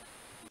mutekano.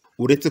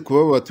 Uretse kuba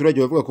abaturage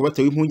bavuga ko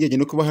batewe impungenge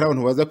no kuba hari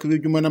abantu baza kwiba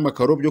ibyuma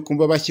n'amakaro byo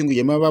kumva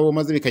bashyinguyemo ababo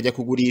maze bikajya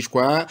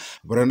kugurishwa,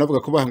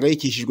 baranavuga ko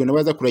bahangayikishijwe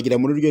n'abaza kuragira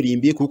muri iryo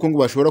rimbi kuko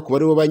ngo bashobora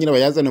kuba aribo ba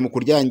nyirabayazana mu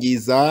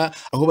kuryangiza,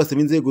 aho basaba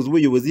inzego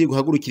z'ubuyobozi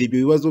guhagurukira ibyo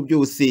bibazo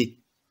byose.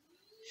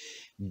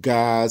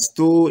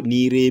 Gaston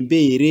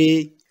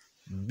Nirembere,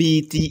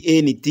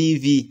 BTN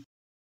TV.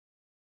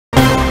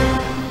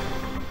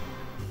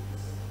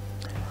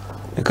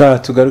 Reka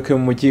tugaruke mu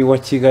mujyi wa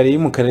Kigali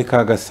mu karere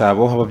ka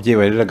Gasabo, aho ababyeyi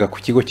bareraga ku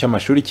kigo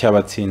cy'amashuri cya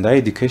Batsinda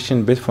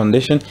Education Based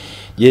Foundation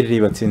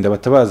yerereye Batsinda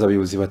batabaza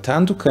abayobozi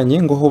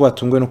batandukanye ngo ho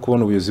batungwe no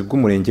kubona ubuyobozi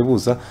bw'umurenge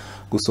buza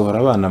gusohora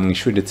abana mu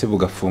ishuri ndetse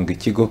bugafunga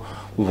ikigo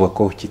buvuga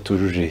ko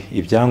kitujuje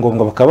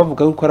ibyangombwa. Bakaba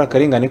bavuga ko ari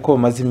akarengane ko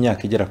bamaze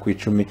imyaka igera ku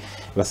 10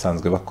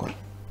 basanzwe bakora.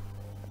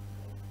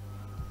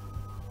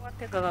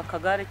 Wategaga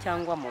akagare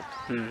cyangwa moto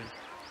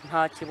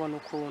nta kibona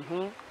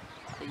ukuntu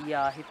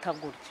yahita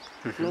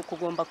gutya, nuko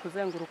ugomba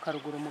kuzenguruka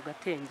ruguru mu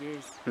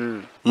Gatengezi.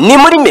 Ni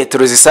muri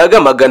metero zisaga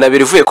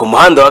 200 uvuye ku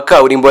muhanda wa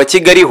kaburimbo wa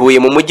Kigali Huye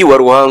mu mujyi wa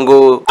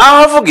Ruhango, aho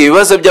avuga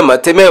ibibazo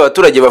by'amateme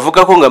y'abaturage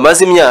bavuga ko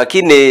ngamaze imyaka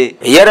 4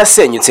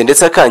 yarasenyutse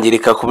ndetse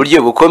akangirika ku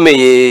buryo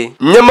bukomeye.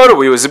 Nyamara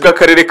ubuyobozi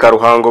bw'akarere ka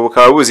Ruhango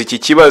bukaba buzi iki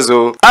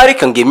kibazo,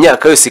 ariko ngo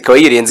imyaka yose ikaba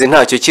yirenze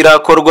ntacyo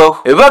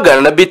kirakorwaho.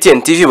 Bagana na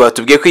BTN TV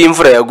batubwiye ko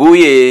imvura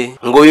yaguye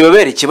ngo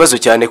bibabera ikibazo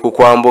cyane ku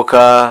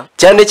kwambuka,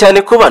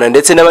 cyane ku bana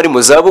ndetse n'abari mu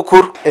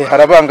zabukuru.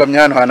 Harabangamye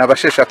hano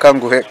abashesha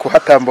kanguhe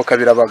kuhatambuka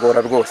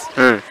birabagora rwose.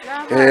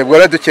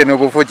 Bwora dukeneye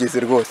ubuvugizi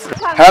rwose.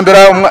 Hambere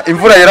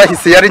imvura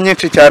yarahise yari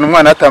nyinshi cyane,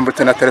 umwana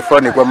atambutse na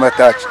telefone igwa mu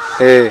taci.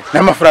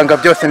 N'amafaranga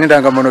byose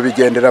n'indangamuntu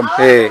bigenderamo.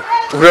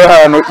 Uri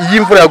hano iyi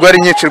imvura yagwa ari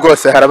nyinshi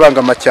rwose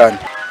harabangama cyane.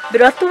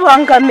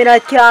 Biratubangamira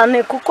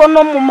cyane kuko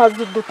no mu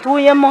mazu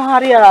dutuyemo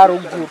hari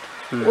haruguru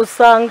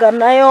usanga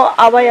nayo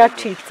aba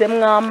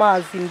yacitsemo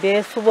amazi,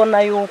 mbese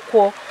ubona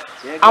yuko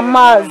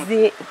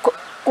amazi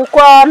kuko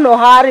hano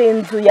hari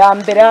inzu ya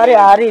mbere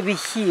hari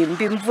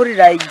ibishyimbo imvura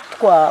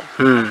irayitwara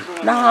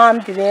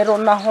n'ahandi rero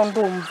naho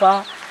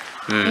ndumva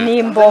ni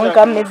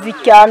imbogamizi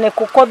cyane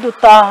kuko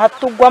dutaha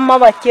tugwamo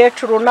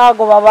abakecuru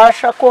ntago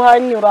babasha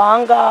kuhanyura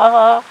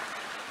ahangaha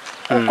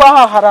kuko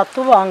aha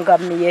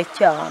haratubangamiye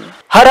cyane.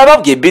 Hari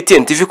ababwiye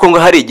BTN TV ko ngo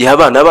hari igihe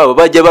abana babo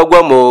bajya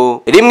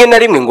bagwamo rimwe na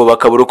rimwe ngo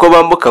bakabura uko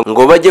bambuka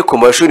ngo bajye ku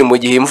mashuri mu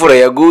gihe imvura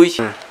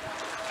yaguye.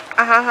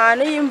 Aha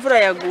hantu iyo imvura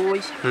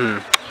yaguye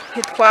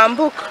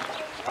ntitwambuka,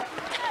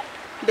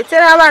 ndetse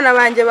n'abana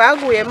banjye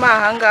baguyemo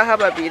ahangaha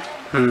babiri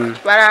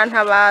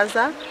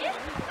barantabaza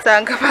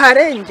nsanga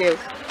barengewe.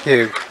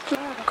 Yego,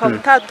 ukaba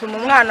utatuma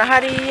umwana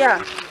hariya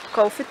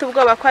ukaba ufite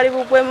ubwoba ko ari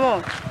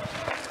bugwemo,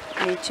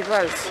 ni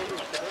ikibazo.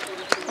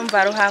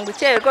 Umva ruhanga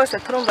ukeye rwose,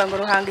 turumva ngo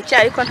ruhanga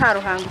icyayi ariko nta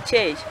ruhanga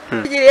ukeye.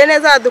 Tugiriye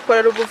neza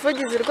dukorera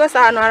ubuvugizi rwose,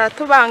 ahantu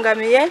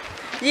haratubangamiye,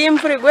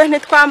 y'imvura iguye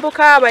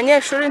ntitwambuka,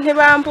 abanyeshuri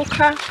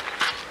ntibambuka,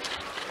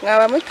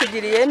 mwaba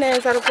mutugiriye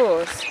neza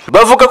rwose.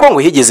 Bavuga ko ngo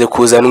higeze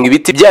kuzanwa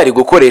ibiti byari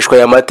gukoreshwa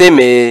aya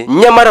mateme,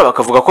 nyamara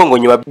bakavuga ko ngo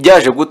nyuma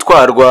byaje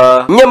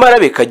gutwarwa, nyamara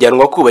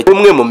bikajyanwa kubaka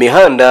umwe mu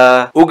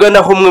mihanda ugana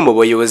aho umwe mu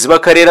bayobozi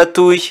b'akarere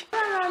atuye.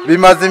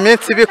 Bimaze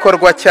iminsi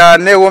bikorwa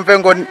cyane, wumve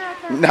ngo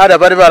hari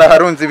abari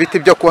baraharunze ibiti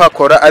byo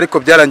kuhakora ariko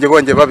byarangiye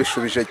bongeye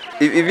babishubije.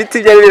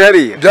 Ibiti byari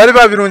birariye byari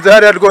babirunze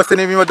hariya rwose,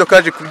 n'imodoka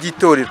yaje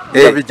kubyitorera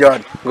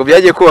babijyana. Ngo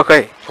byagiye kubaka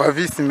he? Kwa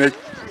visi meya.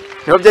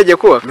 Niho byagiye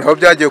kubaka? Niho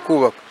byagiye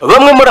kubaka.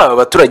 Bamwe muri aba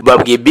baturage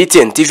babwiye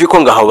BTN TV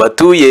ko ngaho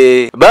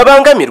batuye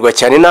babangamirwa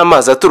cyane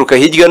n'amazi aturuka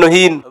hirya no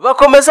hino.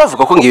 Bakomeza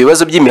bavuga ko ngo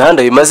ibibazo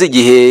by'imihanda bimaze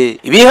igihe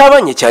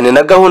bihabanye cyane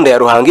na gahunda ya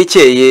Ruhanga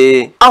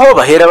ikeye, aho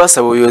bahera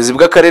basaba ubuyobozi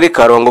bw'akarere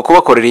ka Ruhango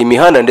kubakorera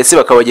imihanda ndetse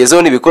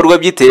bakabagezaho n'ibikorwa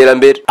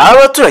by'iterambere.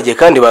 Aba baturage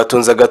kandi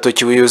batunze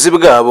agatoki ubuyobozi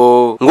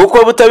bwabo ngo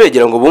kuba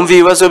butabegera ngo bumve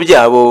ibibazo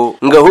byabo,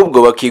 ngo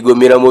ahubwo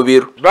bakigomera mu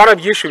biro.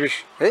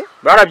 Barabyishubije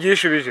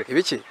barabyishubije.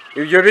 Ibiki?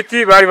 Ibyo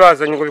biti bari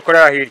bazanye ngo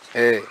bikorera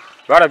hirya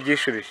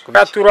barabyishubije.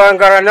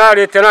 Turangarana,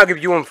 leta ntabwo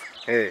ibyumva.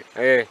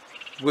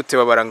 Gute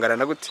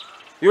babarangarana gute?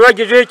 Iyo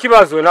bagejeho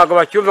ikibazo ntabwo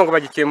bacyumva ngo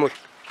bagikemure,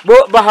 bo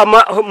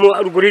bahama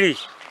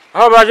ruguririye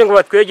aho baje ngo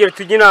batwegere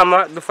tujye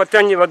inama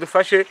dufatanye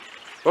badufashe,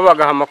 bo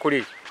bagahama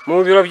kuriya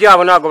mu biro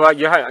byabo ntabwo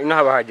bagiye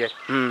inaha bahagera.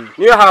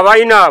 Niyo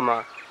habaye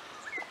inama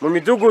mu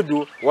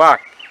midugudu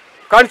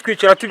kandi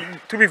twicara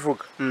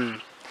tubivuga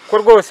ko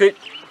rwose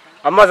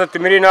amazi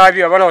atumire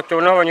nabi, abana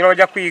batabona aho banyura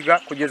bajya kwiga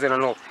kugeza na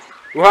n'ubu.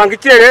 Ruhanga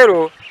ikeye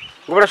rero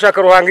ngo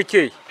barashaka Ruhanga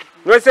ikeye,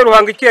 wese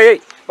Ruhanga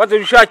ikeye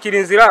badushakira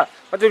inzira,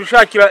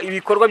 badushakira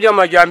ibikorwa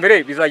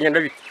by'amajyambere bizagenda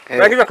bite.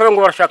 Barangiza akavuga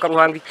ngo barashaka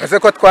Ruhanga ikeye. Ese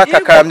ko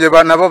twatakambye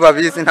nabo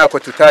babizi ntako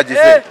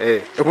tutagize.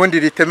 Ubundi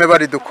riteme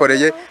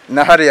baridukoreye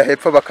na hariya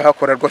hepfo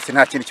bakahakora rwose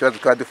nta kintu kibazo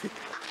twa dufite.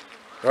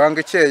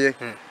 Ruhanga ikeye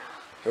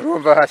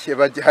urumva hashye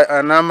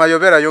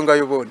n'amayobera yo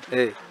ngayo ubundi.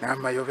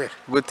 N'amayobera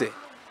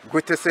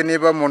gute se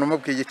niba umuntu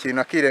umubwiye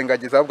ikintu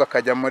akirengagiza ahubwo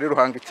akajya muri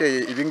Ruhanga ikeye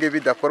ibingibi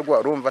bidakorwa,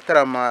 urumva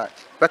atarama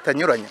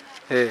batanyuranya.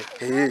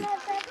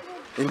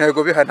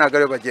 Intego biha ntago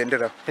ariyo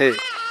bagenderaho.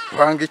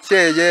 Ruhanga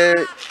ikeye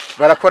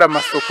barakora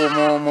amasuku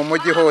mu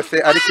mujyi hose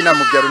ariko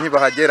inama byaro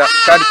ntibahagera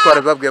kandi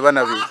twarababwiye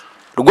banabizi.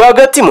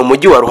 Rwagati mu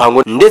mujyi wa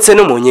Ruhango ndetse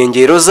no mu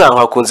nkengero zaho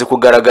hakunze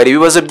kugaragara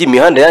ibibazo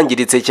by'imihanda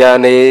yangiritse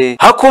cyane,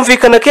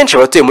 hakumvikana kenshi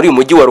abatuye muri uyu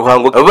mujyi wa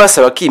Ruhango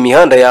basaba ko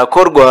imihanda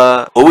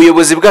yakorwa,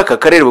 ubuyobozi bw'aka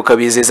karere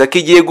bukabizeza ko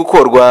igiye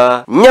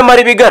gukorwa,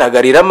 nyamara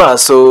ibigaragarira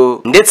amaso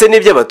ndetse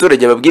n'ibyo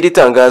abaturage babwira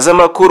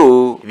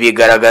itangazamakuru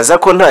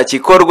bigaragaza ko nta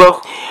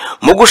kikorwaho.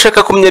 Mu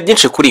gushaka kumenya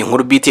byinshi kuri iyi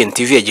nkuru, BTN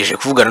TV yagejeje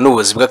kuvugana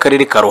n'ubuyobozi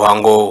bw'akarere ka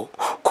Ruhango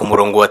ku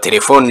murongo wa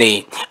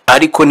telefone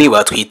ariko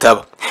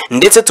ntibatwitaba,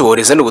 ndetse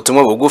tubohereza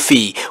n'ubutumwa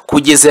bugufi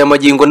kugeza aya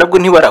magingo nabwo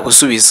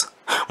ntibarabusubiza.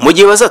 Mu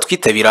gihe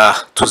bazatwitabira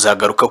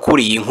tuzagaruka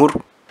kuri iyi nkuru.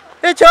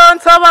 Icyo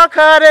nsaba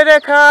akarere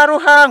ka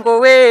Ruhango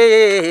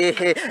we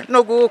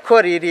no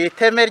gukorera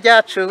iteme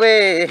ryacu we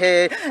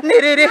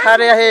niriri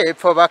hariya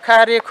hepfo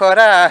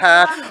bakarikora,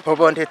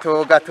 ubundi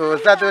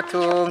tugatuza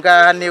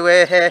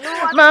dutunganiwe.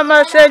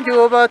 Mama shenge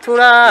ubo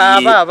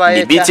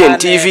turababaye cyane. BTN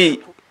TV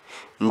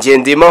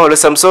Ngendimahoro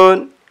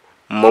Samson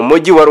mu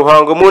mujyi wa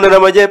Ruhango mu ntara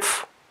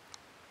y'Amajyepfo.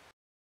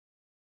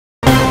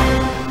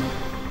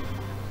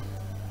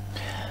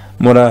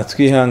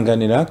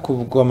 Muratwihanganira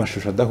kubwo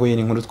amashusho adahuye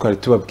n'inkuru twari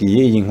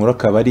tubabwiye. Iyi nkuru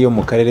akaba ari yo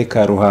mu karere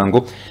ka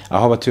Ruhango,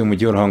 aho abatuye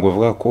umujyi wa Ruhango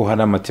bavuga ko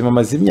hari amatema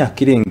amaze imyaka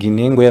irenga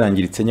ine ngo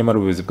yarangiritse, nyamara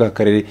ubuyobozi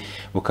bw'akarere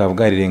bukaba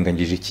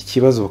bwarirengagije iki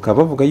kibazo.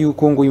 Bakaba bavuga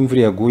yuko ngo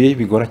imvura yaguye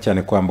bigora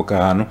cyane kwambuka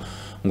ahantu,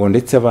 ngo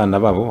ndetse abana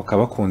babo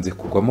bakaba bakunze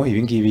kugwamo.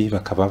 Ibingibi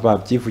bakaba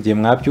babyivugiye,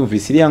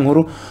 mwabyumvise. Iriya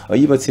nkuru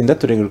yibatsinda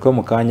tureguruka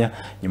mu kanya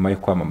nyuma yo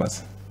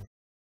kwamamaza.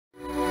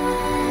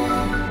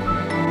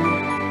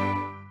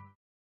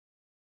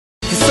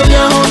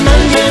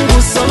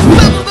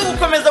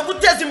 Gukomeza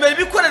guteza imbere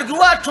ibikorerwa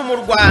iwacu mu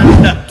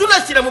Rwanda,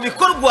 tunashyira mu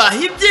bikorwa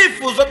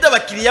ibyifuzo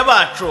by'abakiriya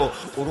bacu.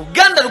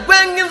 Uruganda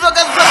rwenga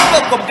inzoga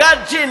z'ubwoko bwa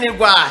Gin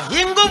rwa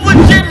Inguvu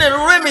Gin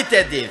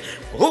Limited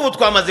ubu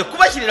twamaze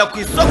kubashyirira ku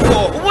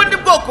isoko ubundi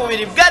bwoko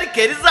bubiri bwa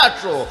rikeri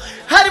zacu,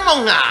 harimo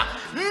nka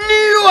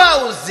New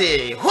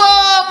House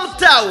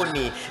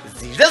Hometown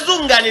zije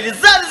zunganira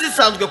izari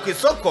zisanzwe ku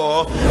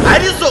isoko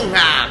arizo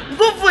nka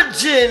Nguvu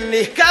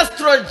Gin,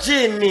 Castro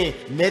Gin,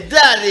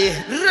 Medali,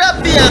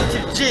 Radiant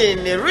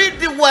Gin,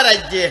 Reed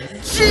Warage,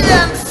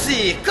 GNC,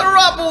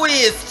 Karabu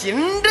Whisky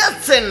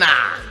ndetse na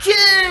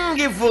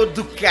King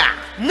Vodka.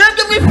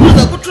 Mwebwe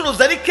mwifuza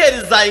gucuruza rikeri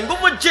za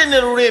Nguvu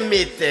Gin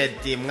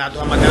Limited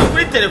mwaduhamagara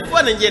kuri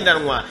telefone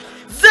ngendanwa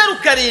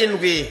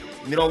 07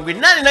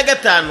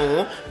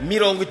 85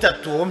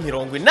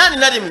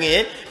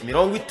 30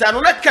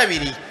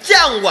 81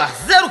 cyangwa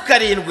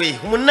 07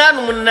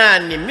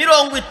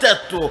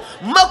 88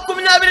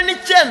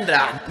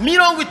 30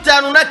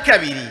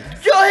 29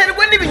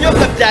 ryoherwe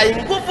n'ibinyobwa bya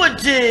Nguvu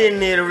Gin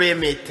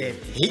Limited,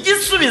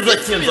 igisubizo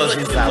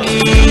cy'inzozi zawe.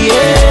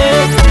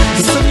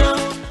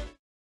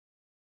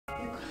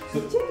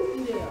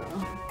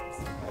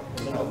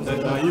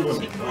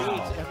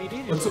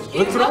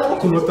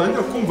 ukuntu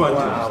batangira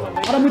kumvangira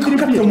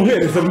aramudirika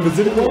muhereza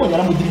bimeze wabonye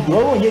aramudirika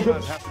wabonye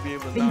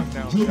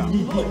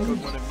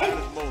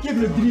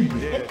yebyo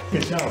dribble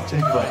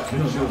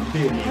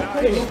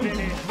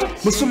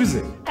musubize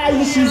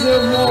ayishize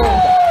mo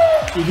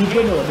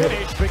ibyo none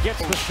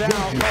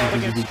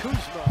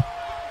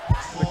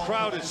the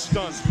crowd is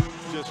stunned,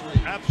 just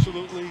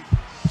absolutely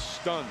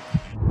stunned.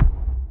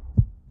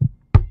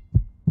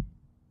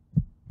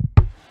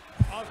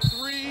 A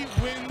 3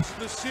 wins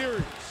the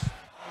series.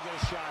 Get a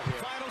shot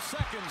here. Final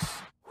seconds.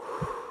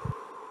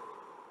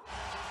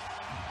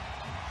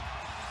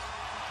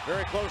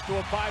 Very close to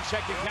a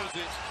 5-second count.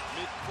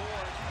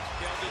 Mid-court.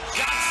 Keldon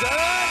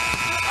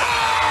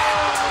Johnson.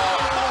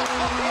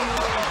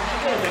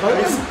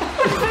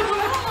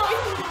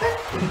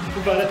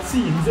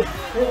 baratsinze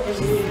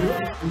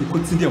niko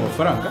tsindiye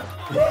amafaranga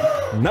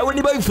nawe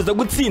niba wifuza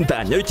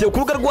gutsinda nyarukire ku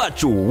rubuga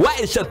rwacu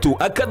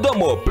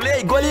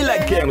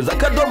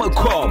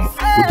wa3playgorillagames.com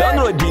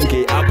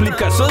udownloadinge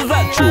application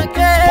zacu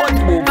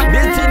Sportbook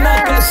ndetse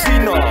na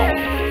casino.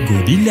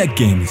 Gorilla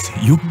Games,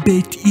 you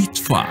bet it's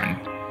fun.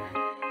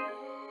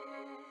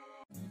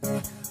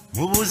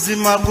 mu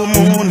buzima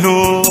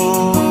bw'umuntu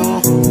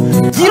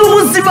gira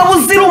ubuzima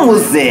buzira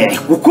umuze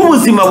kuko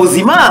ubuzima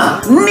buzima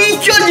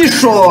nicyo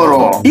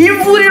gishoro.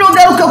 Ivuriro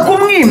garuka ku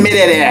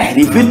mwimerere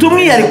rifite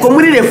umwihariko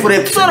muri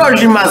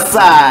reflexology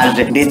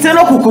massage ndetse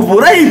no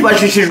kukuvura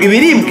hifashishijwe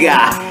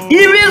ibiribwa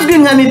ibizwi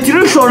nka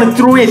nutrition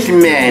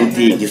treatment.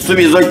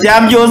 Igisubizo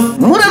cya byose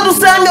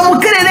muradusanga mu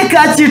karere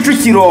ka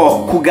Kicukiro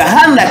ku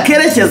gahanda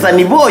kerekeza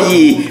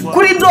Niboyi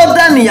kuri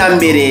dodani ya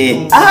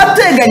mbere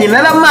ahateganye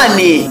na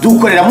Ramani.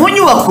 Dukorera mu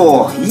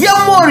nyubako ya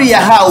Moria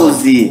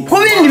House. Ku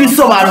bindi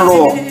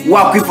bisobanuro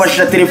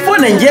wakwifashisha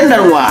telefone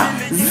ngendanwa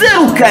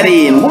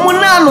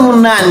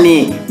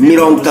 0788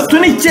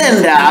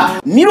 39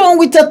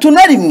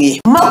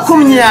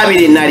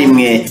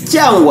 21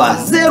 cyangwa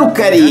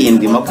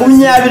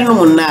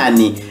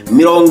 0728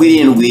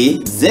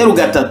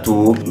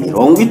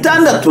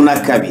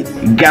 70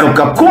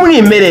 garuka ku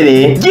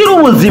mwimerere gira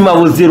ubuzima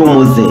buzira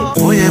umuze.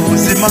 oye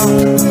buzima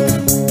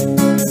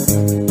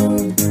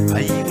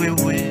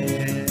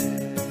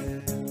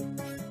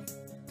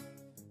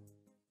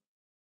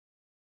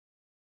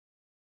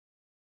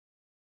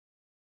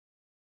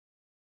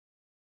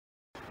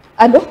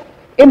Allo,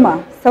 Emma,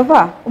 ça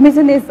va?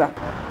 Umeze neza?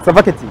 Ça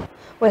va Keti?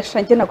 Oya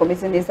shange nago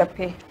meze neza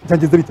pe.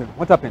 Byageze bite?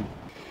 What happened?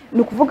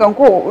 Nukuvuga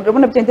ngo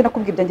urabona byende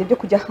nakubwira byanjye byo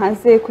kujya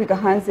hanze kwiga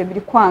hanze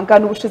biri kwanga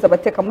n'ubushize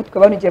abateka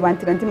mutwe banugiye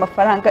bandira ndi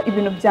mafaranga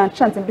ibintu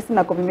byancanze mbese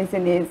nago bimeze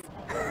neza.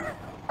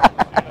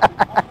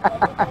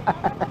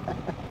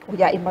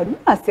 Oya Emma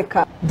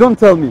unaseka. Don't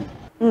tell me.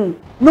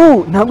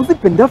 No, ntabwo uzi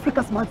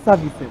Pendafrica Smart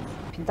Services.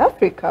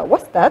 Pendafrica?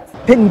 What's that?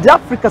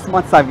 Pendafrica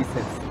Smart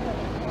Services.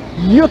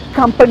 Niyo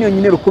company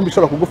yonyine rukumbi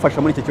ishobora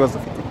kugufasha muri icyo kibazo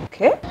ufite.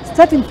 Okay.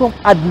 Starting from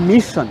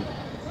admission,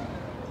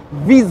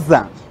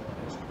 visa,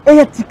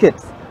 air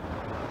tickets.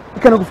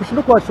 Ikanagufasha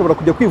no kwashobora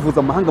kujya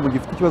kwivuza mu mahanga mu gihe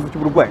ufite ikibazo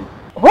cy'uburwayi.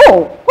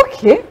 Oh,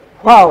 okay.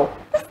 Wow,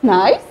 that's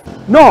nice.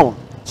 No,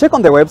 check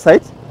on the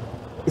website.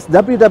 It's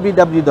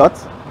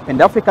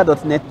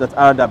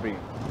www.pendafrica.net.rw.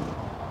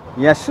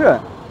 Yeah, sure.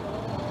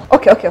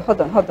 Okay,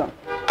 hold on.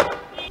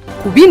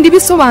 Ku bindi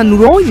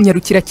bisobanuro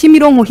nyarukira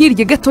Kimironko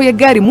hirya gato ya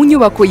gare mu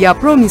nyubako ya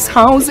Promise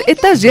House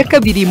etage ya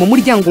 2 mu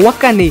muryango wa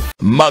 4.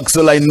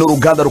 Maxoline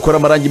n'uruganda rukora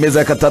amarangi meza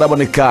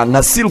y'akataraboneka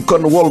nka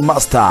Silicon Wall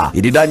Master.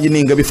 Iri rangi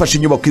ninga bifasha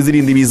inyubako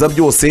izirindi biza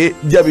byose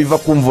byabiva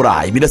ku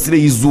mvura, imirasire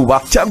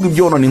y'izuba cyangwa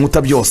ibyonona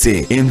inkuta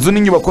byose. Inzu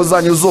n'inyubako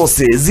zanyu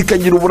zose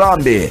zikagira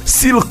uburambe.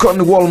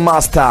 Silicon Wall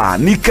Master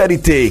ni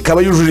karite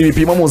kaba yujuje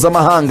ibipimo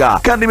mpuzamahanga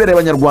kandi bereye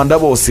abanyarwanda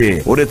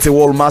bose. Uretse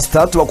Wall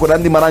Master tubakora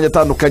andi marangi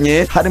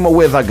atandukanye harimo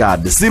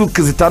Weatherguard, silk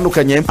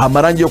zitandukanye,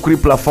 amarangi yo kuri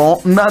plafond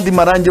n'andi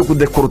marangi yo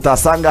kudekora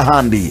utasanga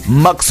handi.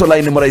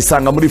 Maxoline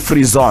murayisanga muri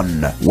Free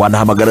Zone.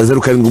 Wanahamagara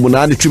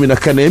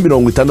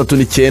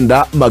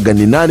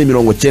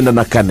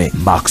 0714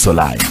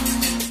 Maxoline.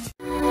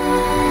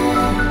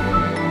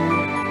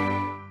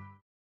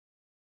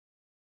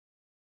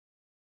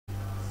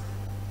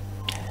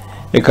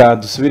 Reka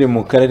dusubire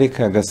mu karere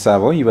ka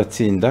Gasabo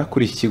ibatsinda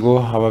kuri iki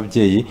kigo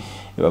ababyeyi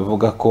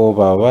bavuga ko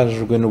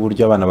babajwe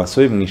n'uburyo abana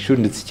basohoye mu ishuri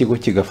ndetse ikigo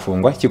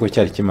kigafungwa. Ikigo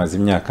cyari kimaze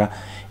imyaka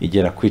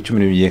igera ku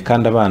 12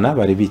 kandi abana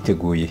bari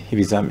biteguye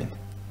ibizamini.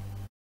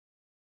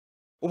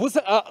 Ubuse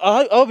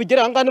aho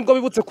bigera hanga nibwo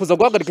bibutse kuza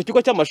guhagarika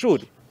ikigo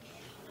cy'amashuri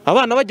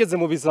abana bageze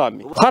mu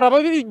bizami. Hari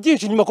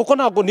ababigisha inyuma kuko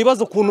ntabwo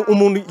nibaza ukuntu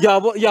umuntu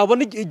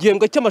yabona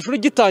igihembwe cy'amashuri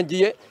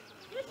gitangiye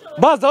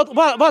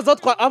baza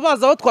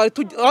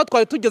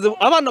twari tugeze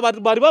abana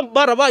bari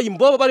barabaye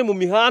imbobo bari mu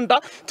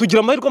mihanda tugira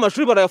amahirwe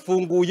amashuri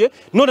barayafunguye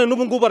none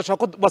n'ubu ngubu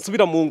barashaka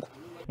basubira mu ngo.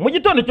 Mu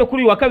gitondo cyo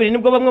kuri wa kabiri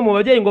nibwo bamwe mu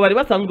babyeyi ngo bari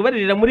basanzwe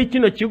baririra muri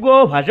kino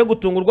kigo baje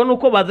gutungurwa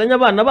nuko bazanye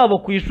abana babo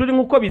ku ishuri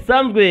nk'uko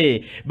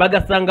bisanzwe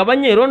bagasanga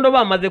abanyerondo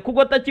bamaze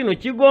kugota kino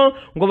kigo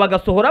ngo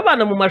bagasohora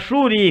abana mu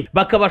mashuri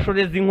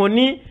bakabashoreza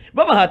inkoni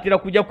babahatira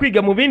kujya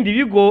kwiga mu bindi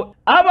bigo.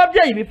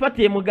 Ababyeyi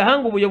bifatiye mu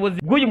gahanga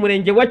ubuyobozi bw'uyu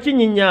murenge wa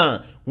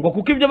Kinyinya ngo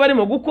kuko ibyo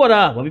barimo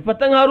gukora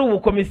babifata nk'aho ari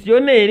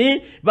ubukomisiyoneri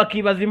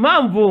bakibaza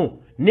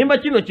impamvu nimba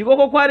kino kigo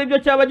koko hari ibyo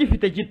cyaba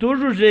gifite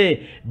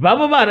kitujuje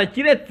babo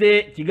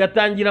barakiretse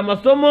kigatangira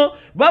amasomo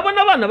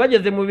babona abana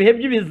bageze mu bihe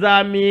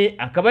by'ibizami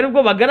akaba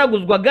aribwo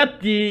bagaraguzwa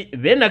gati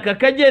bene aka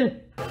kageni.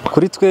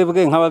 Kuri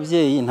twebwe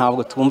nk'ababyeyi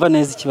ntabwo twumva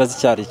neza ikibazo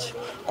cyari cyo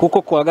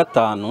kuko kuwa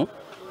gatanu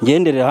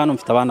ngenderera hano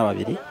mfite abana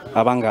babiri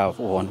abangaba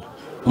ubona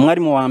umwe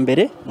ari mu wa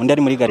mbere undi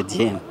ari muri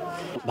gardienne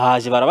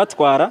baje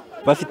barabatwara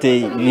bafite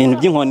ibintu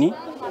by'inkoni.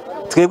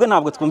 Twebwe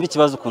ntabwo twumva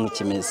ikibazo ukuntu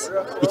kimeze.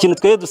 Ikintu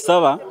twebwe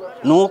dusaba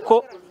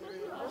nuko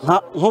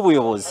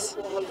nk'ubuyobozi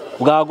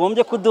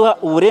bwagombye kuduha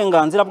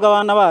uburenganzira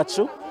bw'abana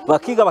bacu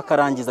bakiga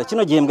bakarangiza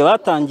kino gihembwe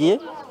batangiye.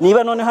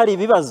 Niba none hari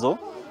ibibazo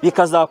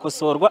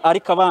bikazakosorwa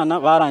ariko abana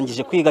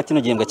barangije kwiga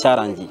kino gihembwe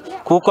cyarangiye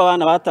kuko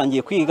abana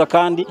batangiye kwiga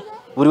kandi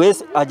buri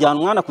wese ajyana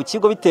umwana ku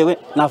kigo bitewe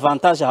na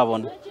avantage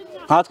habona.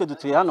 Nkatwe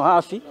dutuye hano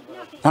hafi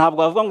ntabwo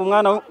bavuga ngo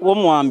umwana wo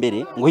mu wa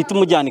mbere ngo uhite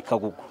umujyana i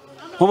Kagugu.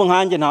 Nk'ubu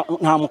nkanjye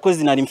nta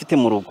mukozi nari mfite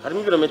mu rugo.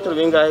 Harimo ibirometero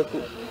bingahe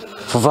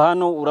kuva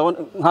hano urabona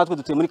nkatwe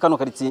dutuye muri kano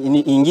karitsiye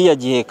ingi ya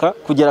Giheka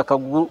kugera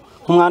Kagugu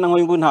nk'umwana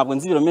nk'uyu ntabwo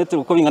nzi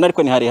ibirometero uko bingana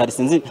ariko ni harehare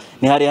sinzi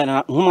ni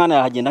harehare nk'umwana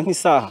yahagenda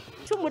nk'isaha.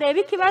 Murebe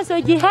ikibazo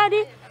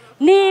gihari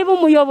niba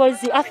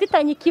umuyobozi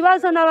afitanye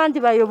ikibazo n'abandi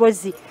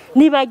bayobozi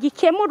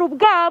nibagikemura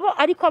ubwabo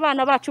ariko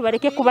abana bacu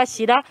bareke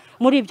kubashyira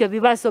muri ibyo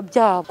bibazo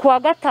byabo. Kuwa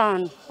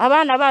gatanu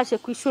abana baje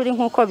ku ishuri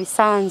nk'uko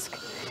bisanzwe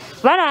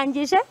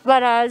barangije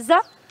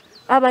baraza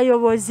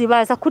abayobozi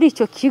baza kuri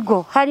icyo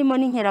kigo harimo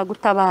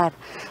n'inkeragutabara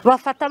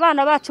bafata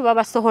abana bacu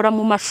babasohora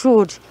mu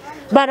mashuri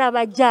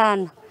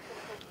barabajyana.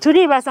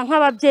 Turibaza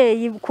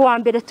nk'ababyeyi kuwa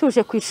mbere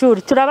tuje ku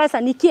ishuri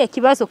turabaza nikiye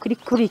kibazo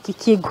kuri iki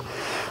kigo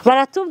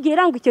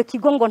baratubwira ngo icyo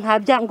kigo ngo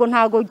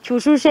ntago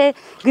cyujuje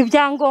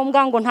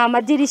ibyangombwa ngo nta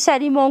madirishya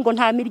arimo ngo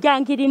nta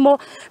miryango irimo.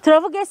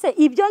 Turavuga ese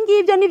ibyo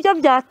ngibyo nibyo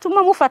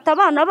byatuma mufata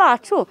abana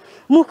bacu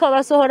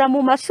mukabasohora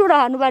mu mashuri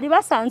ahantu bari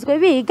basanzwe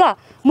biga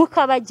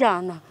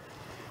mukabajyana.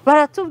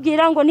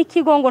 Baratubwira ngo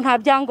n'ikigo ngo nta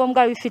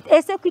byangombwa bifite.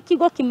 Ese ko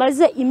ikigo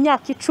kimaze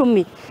imyaka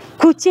 10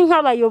 kuki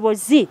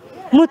nk'abayobozi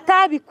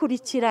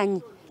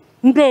mutabikurikiranye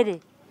mbere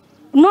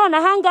none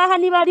ahangaha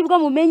niba ari bwo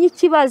mumenye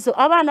ikibazo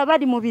abana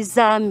bari mu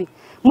bizami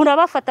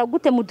murabafata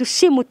gute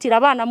mudushimutira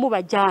abana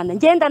mubajyana?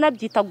 Ngenda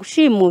nabyita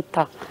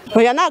gushimuta.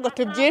 Oya nago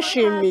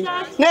tubyishimiye.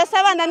 Nese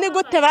abana ni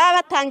gute baba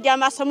batangiye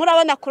amasomo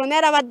urabona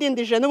koronera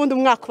abadindije n'ubundi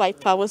umwaka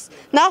bayipfabusa.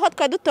 Naho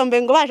twa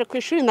dutombe ngo baje ku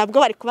ishuri nabwo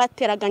bari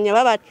kubateraganya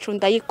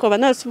babacunda yikoba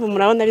nose ubu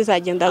murabona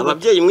bizagenda.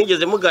 Ababyeyi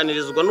mwigeze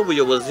muganirizwa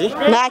n'ubuyobozi?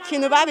 Nta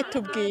kintu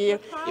babitubwiye.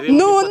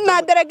 Na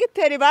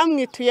deregiteri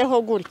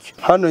bamwituyeho gutyo.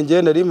 Hano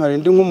ngenda rimari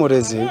ndi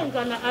nk'umurezi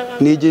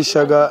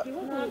nigishaga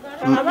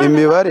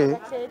imibare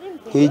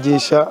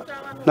nkigisha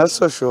na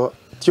social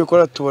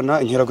cyokora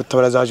tubona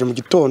inkeragutabara zaje mu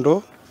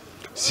gitondo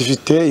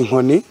zifite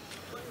inkoni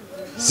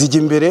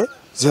zijya imbere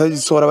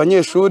zisohora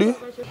abanyeshuri.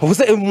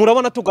 Ubuse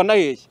murabona tugana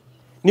hehe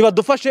niba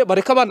dufashe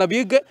bareka abana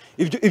bige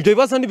ibyo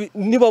bibazo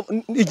niba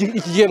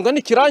igihembwa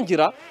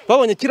nikirangira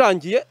babonye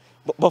kirangiye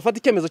bafata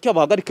icyemezo cyo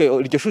bahagarika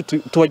iryo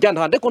shuri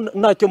tubajyana hande ko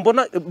ntacyo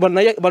mbona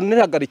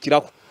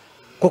banahagarikiraho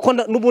kuko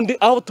nubundi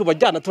aho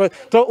tubajyana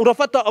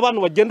urafata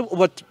abantu bagenda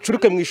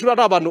bacuruke mu ishuri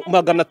ari abantu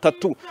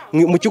 300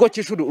 mu kigo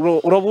cy'ishuri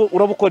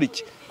urabukora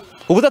iki?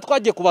 Ubuze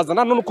twagiye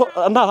kubazana nuko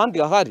nta handi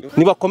hahari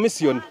niba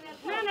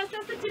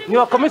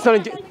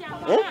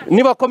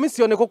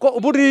komisiyoni kuko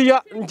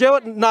buriya ngewe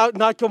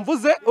ntacyo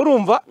mvuze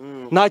urumva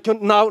ntacyo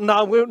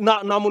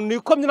nta muntu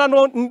nikomye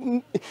nano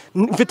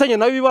mfitanye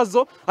nayo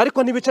ibibazo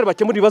ariko ntibicare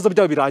bakemura ibibazo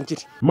byabo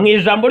birangire. Mu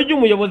ijambo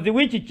ry'umuyobozi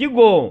w'iki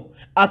kigo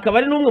akaba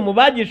ari n'umwe mu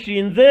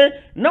bagishinze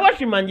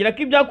n'abashimangira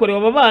ko ibyakorewe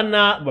aba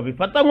bana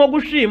babifata nko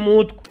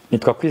gushimutwa.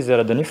 Nitwa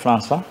Kwizera Denis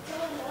François,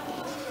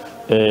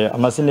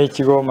 amazina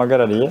y'ikigo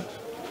magarariye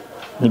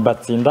ni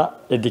Batsinda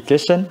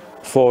Education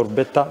for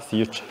Better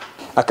Future.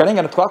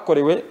 Akarengane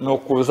twakorewe no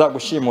kuza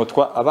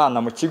gushimutwa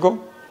abana mu kigo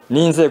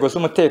n'inzego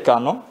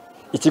z'umutekano,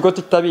 ikigo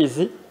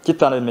tutabizi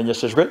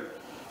kitanabimenyeshejwe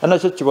ari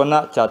nacyo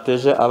kibona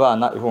cyateje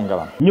abana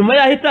ihungabana. Nyuma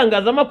y'aho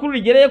itangazamakuru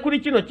rigereye kuri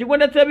kino kigo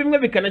ndetse bimwe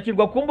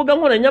bikanashyirwa ku mbuga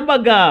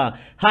nkoranyambaga,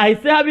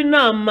 hahise haba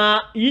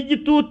inama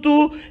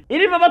y'igitutu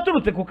irimo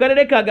abaturutse ku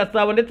karere ka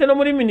Gasabo ndetse no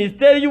muri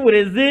Minisiteri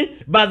y'Uburezi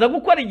baza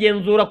gukora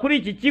igenzura kuri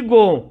iki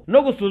kigo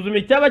no gusuzuma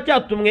icyaba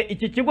cyatumwe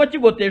iki kigo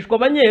kigoteshwa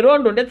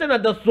abanyerondo ndetse na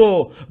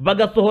daso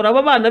bagasohora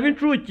aba bana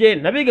b'incuke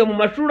n'abiga mu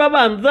mashuri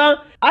abanza.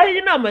 Aho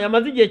iyi nama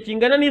yamaze igihe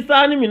kingana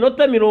n'isaha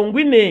n'iminota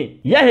 40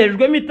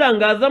 yahejwemo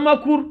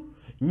itangazamakuru.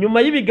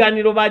 Nyuma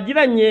y'ibiganiro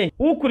bagiranye,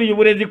 ukuriye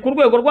uburezi ku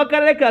rwego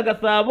rw'akarere ka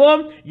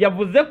Gasabo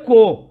yavuze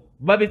ko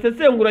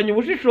babisesenguranye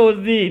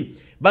ubushishozi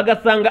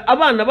bagasanga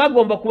abana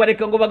bagomba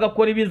kubareka ngo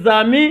bagakora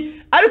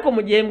ibizami, ariko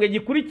mu gihembwe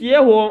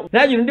gikurikiyeho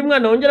ntagire undi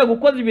mwana wongera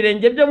gukoza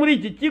ibirenge byo muri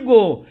iki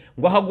kigo,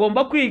 ngo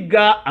hagomba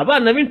kwiga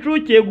abana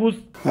b'incuke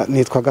gusa.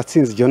 Nitwa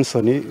Gatsinzi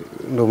Johnson,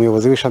 ni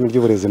umuyobozi w'ishami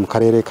ry'uburezi mu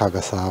karere ka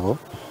Gasabo.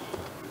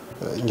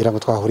 Ngira ngo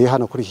twahuriye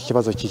hano kuri iki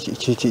kibazo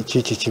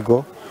cy'iki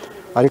kigo,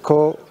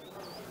 ariko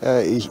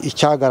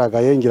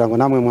icyagaragaye ngira ngo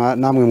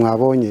namwe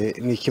mwabonye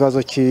ni ikibazo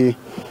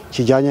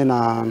kijyanye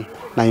na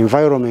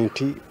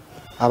environment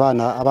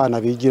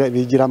abana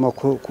bigiramo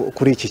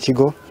kuri iki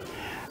kigo,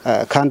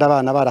 kandi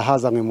abana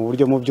barahazamwe mu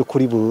buryo mu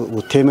by'ukuri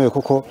butemewe,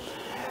 kuko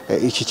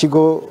iki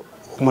kigo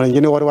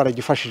umurenge niwe wari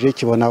waragifashije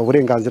kibona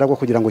uburenganzira bwo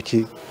kugira ngo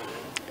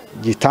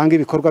gitange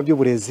ibikorwa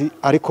by'uburezi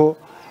ariko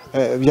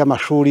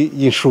by'amashuri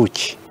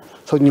y'inshuke.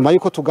 So nyuma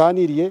y'uko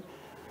tuganiriye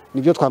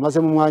nibyo twamaze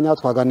mu mwanya,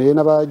 twaganiriye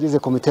n'abagize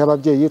komite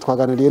y'ababyeyi,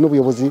 twaganiriye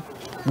n'ubuyobozi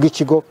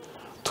bw'ikigo,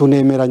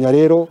 tunemeranya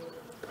rero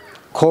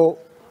ko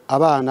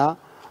abana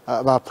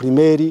ba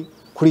primaire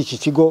kuri iki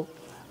kigo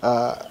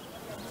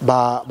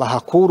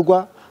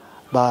bahakurwa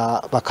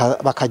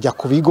bakajya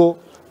ku bigo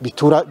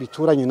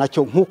bituranye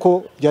nacyo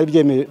nk'uko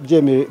byari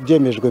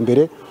byemejwe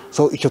mbere.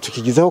 So icyo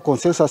tukigizeho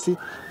consensus,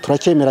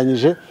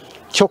 turacyemeranyije.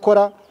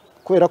 Cyokora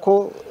kubera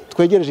ko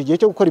twegereje igihe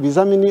cyo gukora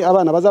ibizamini,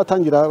 abana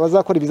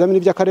bazakora ibizamini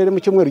by'akarere mu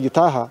cyumweru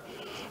gitaha,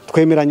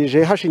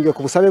 twemeranyije hashingiwe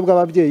ku busabe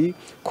bw'ababyeyi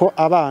ko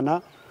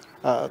abana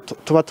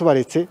tuba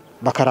tubaretse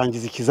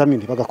bakarangiza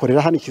ikizamini,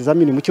 bagakorera hano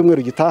ikizamini mu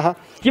cyumweru gitaha.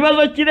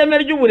 Ikibazo cy'ireme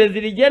ry'uburezi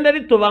rigenda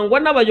ritobangwa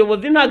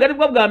n'abayobozi ntabwo ari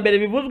bwo bwa mbere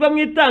bivuzwa mu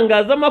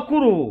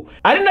itangazamakuru,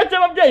 ari nacyo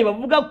ababyeyi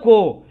bavuga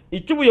ko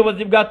icyo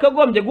ubuyobozi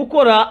bwakagombye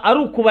gukora ari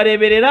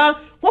ukubareberera,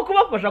 nko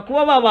kubafasha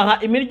kuba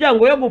babaha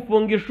imiryango yo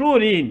gufunga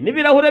ishuri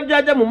n'ibirahure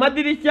byajya mu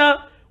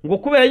madirishya, ngo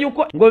kubera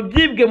yuko ngo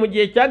byibwe mu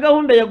gihe cya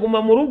gahunda ya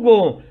guma mu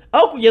rugo,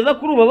 aho kugeza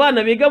kuri ubu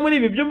abana biga muri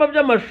ibi byumba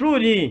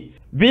by'amashuri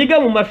biga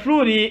mu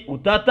mashuri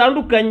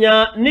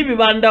utatandukanya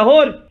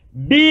n'ibibandahori.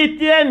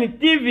 BTN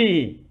TV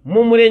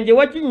mu murenge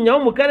wa Kinyinya wo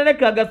mu karere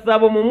ka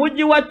Gasabo mu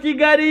mujyi wa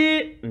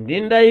Kigali,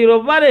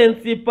 Ndindahiro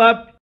Valence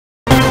Papi.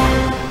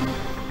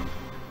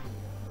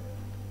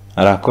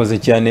 Arakoze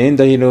cyane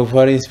Ndahiro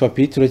Valence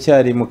Papi.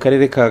 Turacyari mu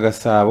karere ka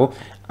Gasabo,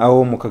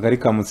 aho mu kagari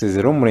ka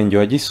Musezero umurenge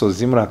wa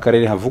Gisozi muri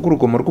akarere havuga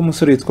urugomo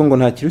rw'umusore witwa ngo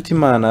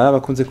Ntakirutimana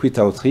bakunze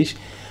kwita Autriche,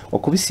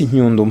 wakubise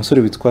inyundo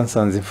umusore witwa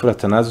Nsanzimfura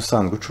Atanazi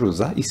usanzwe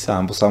ucuruza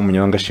isambusa mu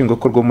Munyamabanga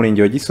Nshingwabikorwa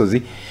w'umurenge wa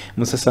Gisozi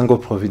Musasango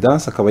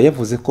Providence, akaba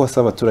yavuze ko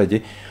asaba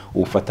abaturage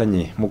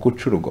ubufatanye mu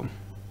guca urugomo.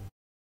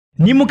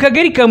 Ni mu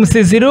kagari ka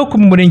Musezero ku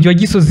murenge wa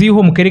Gisozi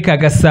ho mu karere ka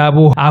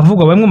Gasabo,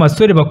 avugwa bamwe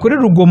masore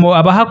bakorera urugomo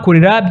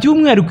abahakorera,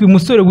 by'umwihariko uyu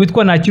musore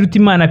witwa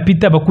Ntakirutimana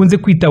Peter bakunze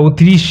kwita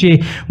Autriche,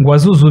 ngo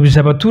wazuzubije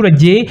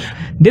abaturage,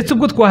 ndetse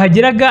ubwo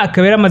twahageraga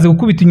akaba yaramaze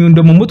gukubita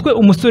inyundo mu mutwe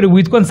umusore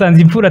witwa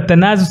Nsanzimfura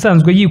Atanazi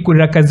usanzwe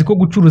yikorera akazi ko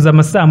gucuruza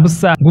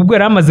amasambusa. Ngo ubwo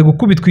yaramaze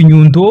gukubitwa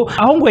inyundo,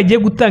 aho ngo yagiye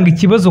gutanga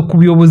ikibazo ku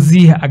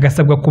buyobozi,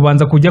 agasabwa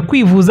kubanza kujya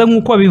kwivuza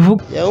nk'uko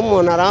abivuga. Yewe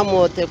umuntu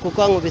aramote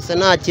kuko nkubise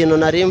nta kintu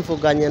nari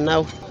mvuganye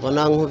nawe,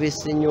 bona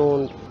nkubise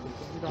inyundo.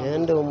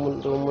 Yende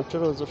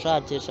umucuruzi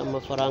ushakisha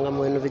amafaranga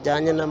mu bintu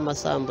bijyanye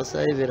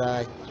n'amasambusa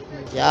y'ibirayi,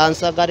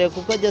 yansagare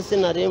kuko jye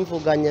sinari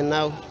mvuganye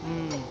nawe.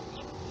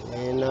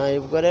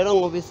 Ubwo rero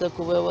nkubise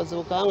ku buyobozi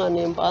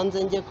bukankanira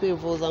mbanze njye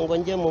kwivuza ngo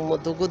njye mu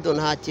mudugudu,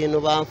 nta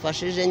kintu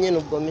bamfashije, nyine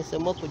ubwo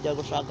misemo kujya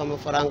gushaka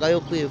amafaranga yo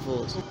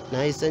kwivuza.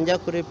 Nahise njya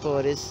kuri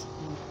polisi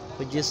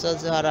ku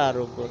Gisozi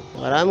hararuguru,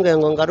 barambwiye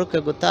ngo ngaruke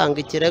gutanga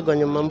ikirego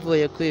nyuma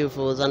mvuye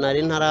kwivuza,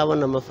 nari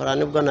ntarabona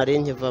amafaranga nibwo nari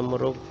nkiva mu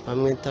rugo.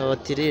 Bamwita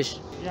Autriche,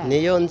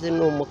 niyo nzi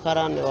ni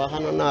umukarani wa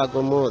hano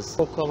ntago muzi.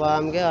 Uko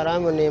bambwiye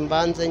arambwiye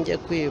mbanze njye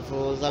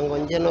kwivuza ngo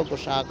njye no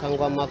gushaka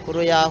ngo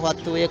amakuru y'aho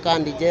atuye,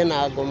 kandi njye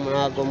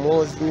ntago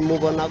muzi,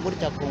 mubona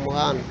gutya ku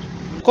muhanda.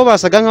 Ko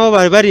basaga nk'aho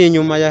bari bari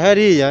inyuma ya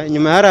hariya,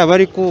 inyuma hari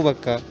abari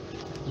kubaka,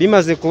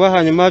 bimaze kuba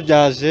hanyuma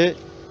byaje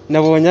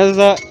nabonye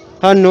aza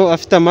hano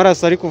afite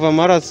amaraso, ari kuva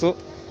amaraso,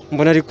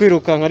 mbona ari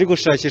kwirukanka ari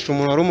gushakisha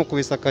umuntu wari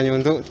umukubise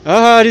akanyundo.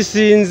 Ahari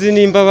sinzi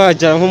nimba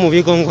bajya nko mu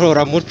bigo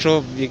ngororamuco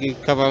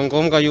bikaba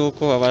ngombwa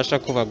yuko babasha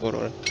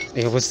kubagorora.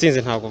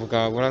 Ubusinzi ntabwo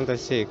bwabura,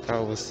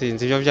 ndakeka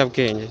ubusinzi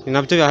ibiyobyabwenge ni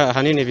nabyo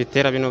ahanini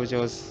bitera bino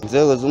byose.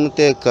 Inzego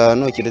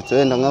z'umutekano keretse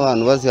wenda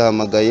nk'abantu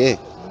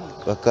bazihamagaye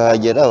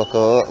bakahagera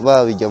bakaba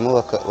babijyamo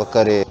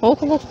bakareba.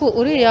 Nk'uko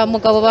uriya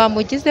mugabo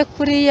bamugize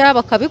kuriya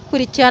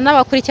bakabikurikirana,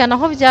 bakurikirana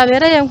aho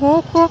byabereye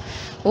nk'uko,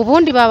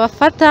 ubundi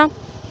babafata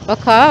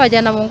bakaba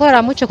babajyana mu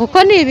ngororamuco kuko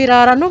ni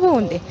ibirara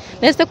n'ubundi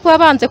ndetse kuba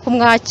banze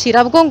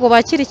kumwakira bwo ngo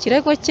bakire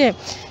ikirego cye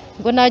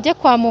ngo najye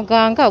kwa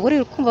muganga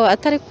buri kumva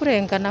atari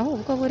kurengana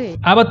ahubwo buri.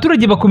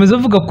 Abaturage bakomeza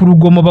bavuga ku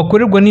rugomo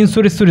bakorerwa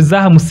n'insoresore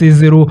zaha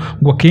Musezero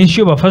ngo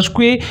kenshi iyo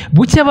bafashwe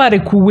bucya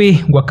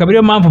barekuwe ngo akaba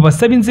ariyo mpamvu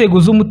basaba inzego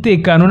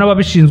z'umutekano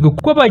n'ababishinzwe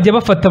kuko bajya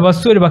bafata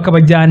abasore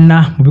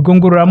bakabajyana mu bigo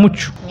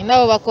ngororamuco. Nyine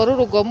abo bakora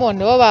urugomo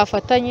nibo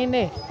bafata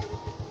nyine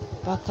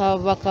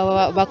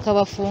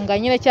bakabafunga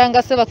nyine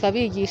cyangwa se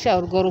bakabigisha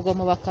urwo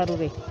rugomo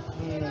bakarureka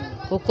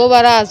kuko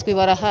barazwi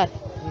barahari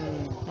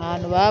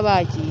ahantu baba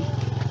bagiye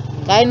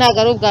kandi ntabwo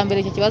ari ubwa mbere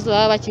iki kibazo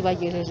baba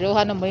bakibagejejeho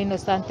hano muri ino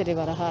santere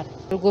barahari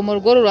urugomo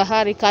rwo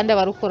rurahari kandi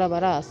abarukora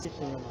barazi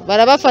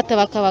barabafata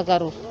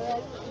bakabagarura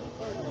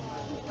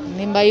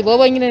ni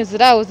mayibobo nyine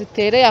ziraho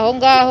zitereye aho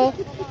ngaho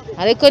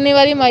ariko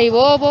niba ari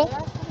mayibobo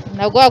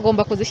nabwo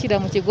bagomba kuzishyira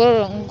mu kigo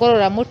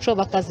ngororamuco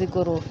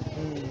bakazigorora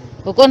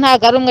kuko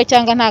ntabwo ari umwe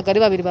cyangwa ntabwo ari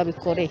babiri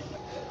babikoreye.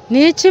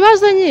 Ni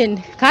ikibazo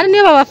nyine kandi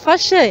niba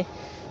babafashe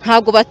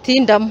ntabwo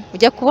batindamo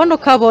ujya kubona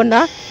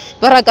ukabona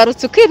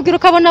baragarutse ukibwira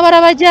ukabona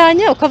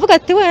barabajyanye ukavuga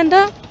ati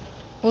wenda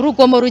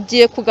urugomo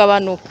rugiye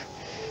kugabanuka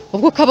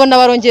ubwo ukabona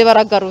barongeye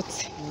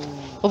baragarutse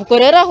ubwo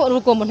rero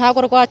urugomo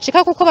ntabwo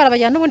rwacika kuko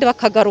barabajyana n'ubundi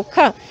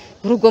bakagaruka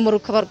urugomo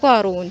rukaba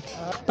rwarundi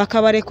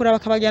bakabarekura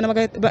bakabajyana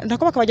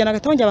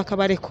agatongera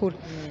bakabarekura.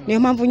 Niyo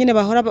mpamvu nyine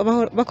bahora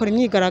bakora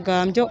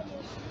imyigaragambyo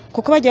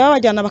kuko bagiye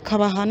babajyana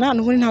bakabahana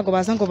n'ubundi ntabwo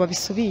baza ngo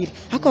babisubire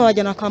ariko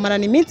babajyana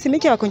bakamarana iminsi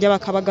mike bakongera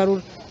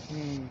bakabagarura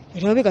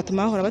rero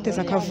bigatuma bahora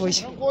bateza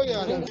akavuyo.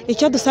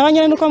 Icyo dusaba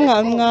nyine nuko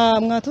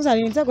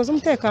mwatuzanira inzego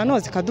z'umutekano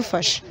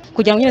zikadufasha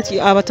kugira ngo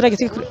nyine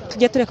abaturage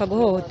tujye tureka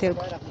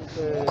guhohoterwa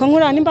kuko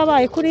nkura nimba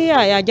baye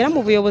kuriya yagera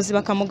mu buyobozi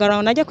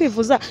bakamugarana najya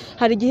kwivuza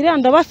hari igihe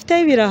iranda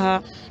bafite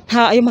ibiraha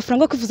nta ayo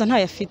mafaranga yo kwivuza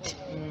ntayo afite.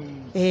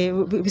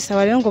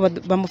 Bisaba rero ngo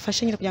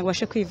bamufashe nyine kugira ngo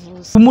bashe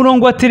kwivuza.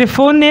 Umurongo wa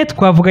telefone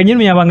twavuganye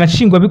n'umunyamabanga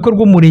nshingwabikorwa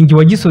w'umurenge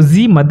wa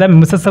Gisozi Madame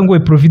Musasangowe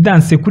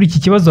Providence kuri iki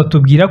kibazo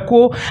atubwira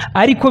ko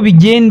ariko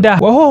bigenda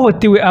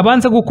wahohotewe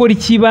abanza gukora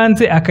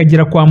ikibanze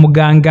akagera kwa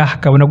muganga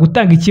akabona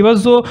gutanga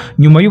ikibazo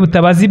nyuma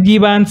y'ubutabazi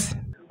bw'ibanze.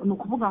 Ni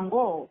ukuvuga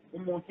ngo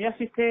umuntu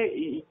yafite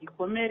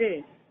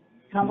igikomere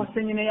cyangwa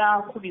se nyine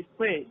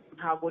yakubiswe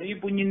ntabwo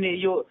ribu nyine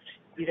yo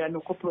birana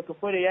uko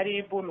protokole ya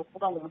ribu ni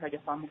ukuvuga ngo umuntu ajya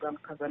kwa muganga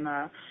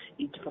akazana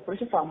igipapuro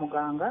cyo kwa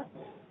muganga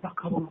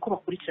bakabona uko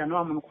bakurikirana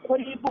wa muntu kuko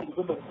ribu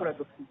igomba gukora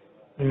dosiye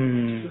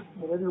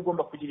rero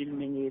igomba kugira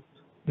ibimenyetso.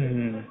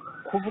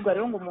 Kuvuga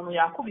rero ngo umuntu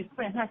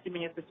yakubiswe nta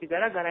kimenyetso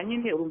kigaragara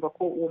nyine urumva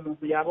ko uwo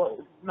muntu yaba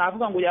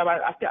navuga ngo yaba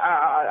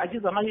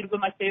agize amahirwe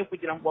make yo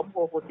kugira ngo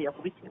bamuhohoteye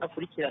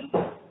akurikirane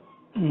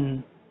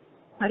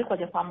ariko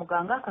ajya kwa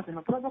muganga akazana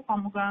impapuro zo kwa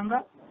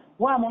muganga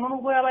wa muntu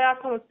nubwo yaba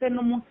yatorotse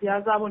n'umunsi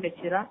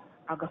yazabonekera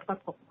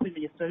agafatwa kuko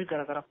ibimenyetso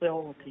bigaragara ko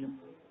yahohoteye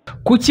umuntu.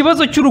 Ku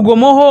kibazo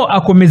cy'urugomoho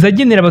akomeza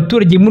agenera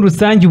abaturage muri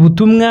rusange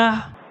ubutumwa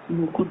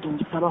ni uko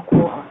dusaba ko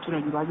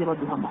abaturage bajya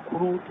baduha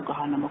amakuru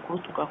tugahana amakuru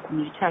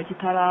tugakumira icyaha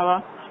kitaraba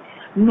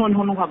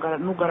noneho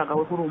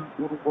n'ugaragaweho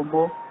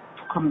urugomo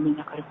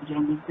tukamumenya kare kugira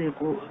ngo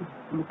inzego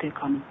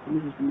z'umutekano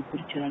zikomeze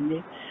zimukurikirane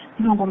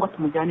niba ngombwa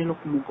tumujyane no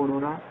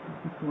kumugorora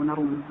tubona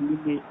ari umuntu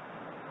nyine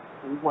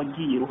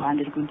wagiye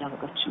iruhande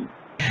rw'indangagaciro.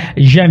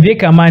 Janvier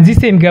Kamanzi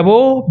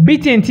Sengabo,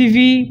 BTN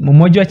TV mu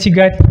mujyi wa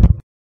Kigali.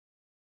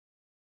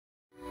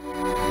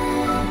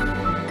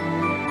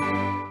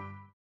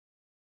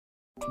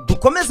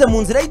 Dukomeze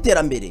mu nzira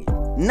y'iterambere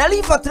na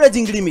Riva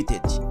Trading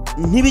Limited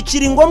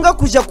ntibikiri ngombwa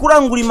kujya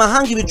kurangura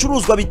imahanga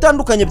ibicuruzwa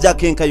bitandukanye bya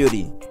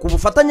kenkayori ku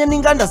bufatanye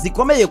n'inganda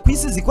zikomeye ku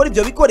isi zikora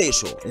ibyo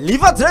bikoresho.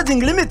 Riva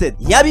Trading Limited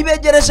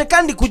yabibegereje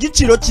kandi ku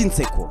giciro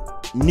cy'inseko.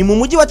 Ni mu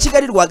mujyi wa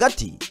Kigali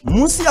rwagati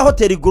munsi ya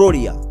Hotel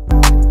Gloria.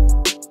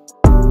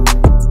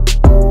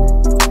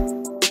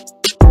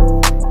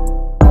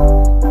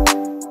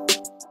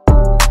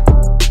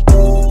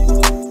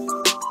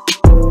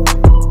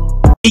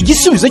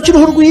 Igisubizo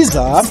cy'uruhu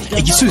rwiza,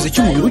 igisubizo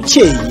cy'umubiri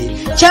ukeye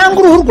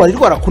cyangwa uruhu rwari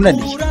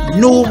rwarakunaniye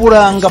ni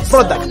Uburanga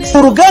Products.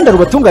 Uruganda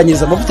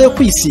rubatunganyiriza amavuta yo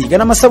kwisiga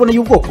n'amasabune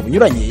y'ubwoko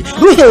bunyuranye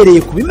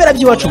ruhereye ku bimera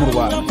by'iwacu mu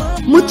Rwanda.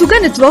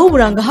 Mutugane tubaho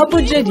Uburanga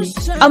Herbal Jelly,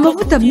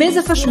 amavuta meza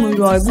afasha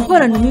umubiri wawe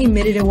guhorana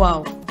umwimerere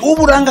wawo.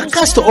 Uburanga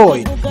Castor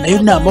Oil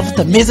nayo ni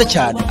amavuta meza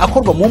cyane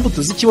akorwa mu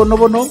mbuto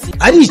z'ikibonobono,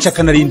 arica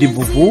akanarinda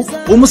imvuvu,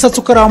 umusatsi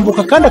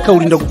ukarambuka kandi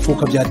akawurinda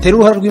gupfuka byatera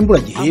uruhara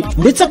rw'imburagihe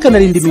ndetse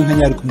akanarinda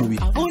iminkanyari ku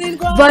mubiri.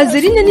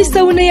 Vaseline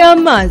n'isabune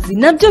y'amazi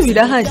nabyo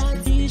birahari.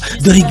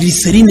 Dore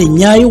glycerine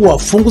nyayo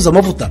wafunguza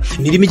amavuta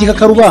nirimo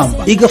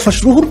igikakarubamba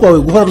igafasha uruhu rwawe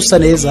guhora rusa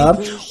neza,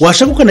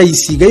 washaka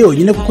ukanayisiga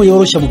yonyine kuko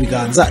yoroshya mu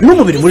biganza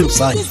n'umubiri muri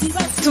rusange.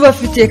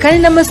 Tubafitiye kandi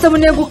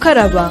n'amasabune yo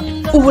gukaraba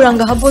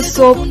Uburanga Herbal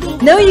Soap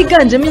nayo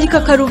yiganjemo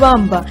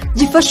igikakarubamba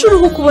gifasha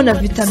uruhu kubona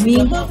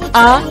vitamine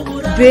A,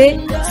 B,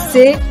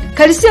 C,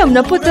 calcium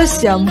na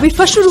potassium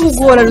bifasha uruhu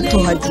guhora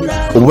rutohagiye.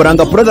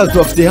 Uburanga Products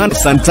bafite hand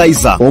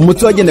sanitizer,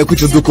 umuti wagenewe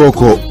kwica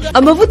udukoko.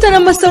 Amavuta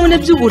n'amasabune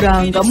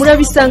by'Uburanga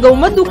murabisanga mu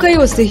maduka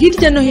yose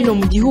hirya no hino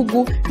mu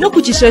gihugu no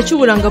ku cyicaro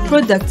cy'Uburanga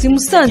Products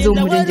Musanze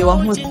mu murenge wa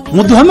Nkozi.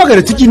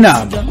 Muduhamagare tujye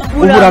inama.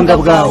 Uburanga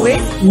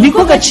bwawe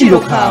niko gaciro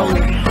kawe.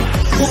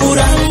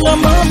 uburanga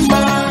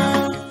mama.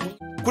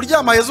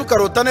 Kuryama heza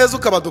ukarota neza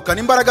ukabadukana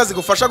imbaraga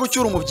zigufasha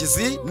gucyura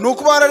umubyizi ni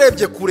ukuba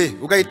wararebye kure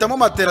ugahitamo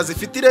matera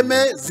zifite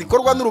ireme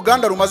zikorwa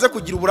n'uruganda rumaze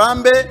kugira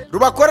uburambe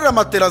rubakorera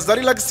matera za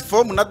Relax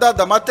Foam na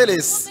Dada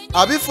Mattress.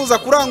 Abifuza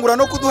kurangura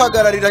no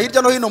kuduhagararira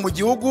hirya no hino mu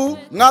gihugu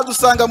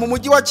mwadusanga mu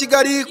mujyi wa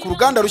Kigali ku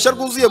ruganda rushya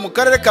rwuzuye mu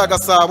karere ka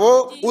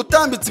Gasabo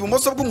utambitse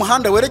ibumoso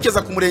bw'umuhanda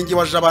werekeza ku murenge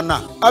wa Jabana.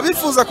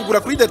 Abifuza kugura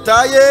kuri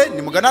detaye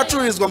ni mugana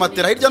acururizwa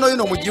matera hirya no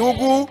hino mu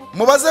gihugu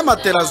mubaze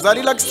matera za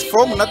Relax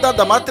Foam na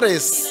Dada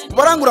Mattress.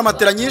 Barangura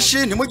matera nyinshi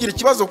ntimugire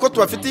ikibazo kuko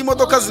tubafitiye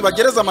imodoka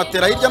zibagereza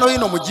matera hirya no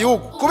hino mu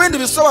gihugu. Ku bindi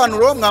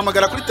bisobanuro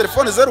mwamagara kuri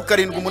telefone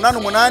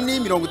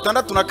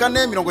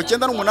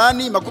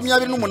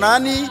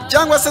 0788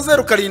 cyangwa se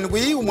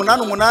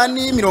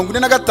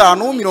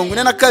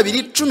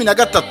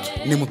 0788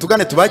 ni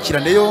mutugane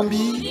tubakirane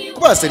yombi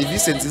kuba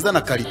serivisi nziza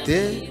na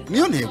kalite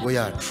niyo ntego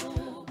yacu.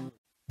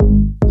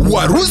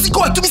 Waruzi ko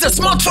watumiza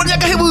smartphone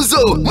y'agahebuzo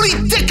muri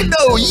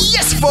Tecno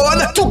Yes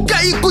Phone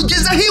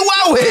tukayikugezaho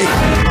iwawe.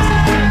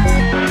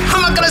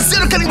 Hamagara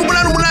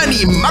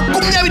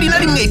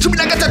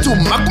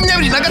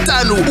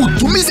 0788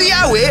 utumize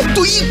yawe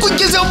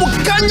tuyikugezeho mu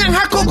kanya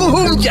nk'ako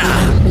guhumbya.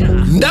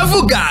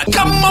 Ndavuga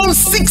Camon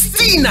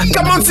 16,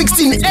 Camon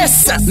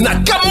 16S na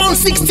Camon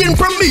 16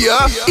 Premier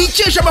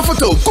ikesha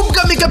amafoto ku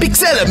bwa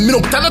megapixel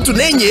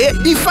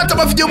 64 ifata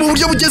amavideo mu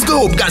buryo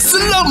bugezweho bwa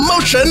slow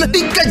motion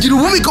ikagira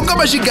ububiko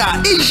bw'amajiga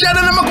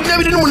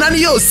 128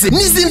 yose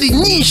n'izindi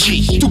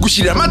nyinshi.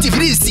 Tugushyirira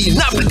antivirus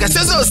na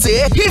application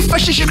zose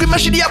hifashishijwe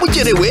imashini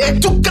yabugenewe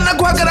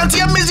tukanaguha garanti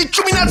y'amezi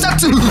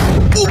 13.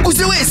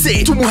 Uguze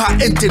wese tumuha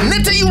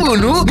internet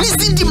y'ubuntu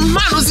n'izindi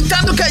mpano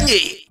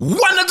zitandukanye.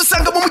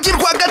 Wanadusanga mu mujyi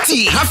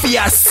rwagati hafi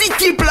ya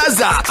City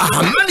Plaza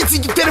ahamanitse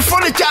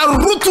igitelefone cya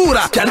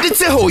rutura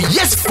cyanditseho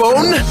Yes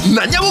Phone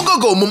na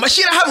Nyabugogo mu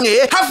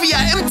mashyirahamwe hafi ya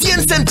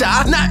MTN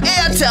Center na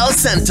Airtel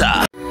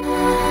Center.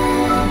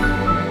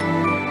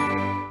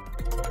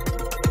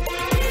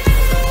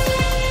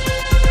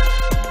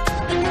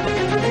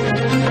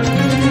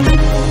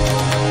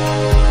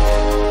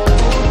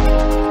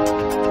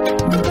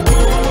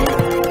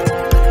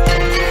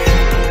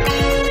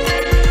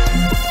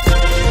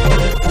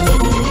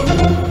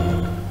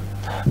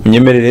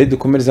 Nyemerere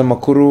dukomereza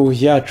amakuru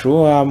yacu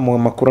mu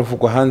makuru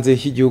avugwa hanze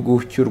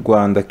y'igihugu cy'u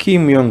Rwanda.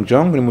 Kim Yong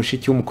Jong ni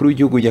mushiki w'umukuru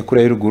w'igihugu ya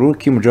Korea y'Uruguru.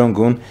 Kim Jong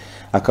Un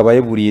akaba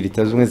yaburiye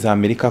Leta Zunze Ubumwe za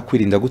Amerika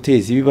kwirinda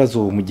guteza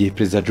ibibazo mu gihe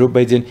Perezida Joe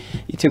Biden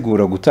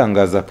itegura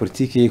gutangaza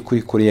politiki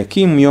kuri Korea.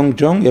 Kim Yong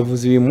Jong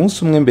yavuze uyu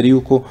munsi umwe mbere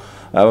yuko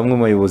bamwe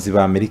mu bayobozi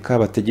ba Amerika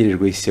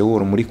bategerejwe i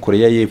Seoul muri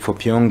Korea y'Epfo,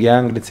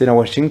 Pyongyang ndetse na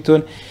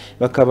Washington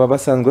bakaba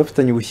basanzwe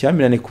bafitanye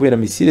ubushyamirane kubera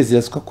misile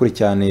ziraswa kure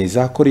cyane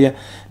za Korea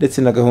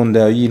ndetse na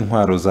gahunda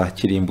y'intwaro za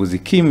kirimbuzi.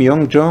 Kim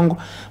Yong Jong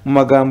mu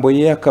magambo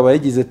ye akaba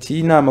yagize ati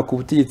inama ku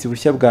butegetsi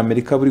bushya bwa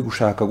Amerika buri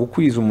gushaka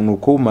gukwiza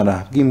umunuko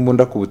w'umara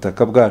bw'imbunda ku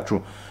butaka bwacu.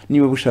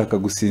 Niba bushaka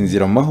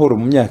gusinzira mu mahoro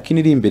mu myaka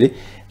iri imbere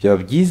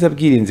byaba byiza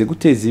bwirinze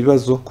guteza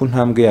ibibazo ku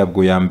ntambwe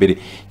yabwo ya mbere.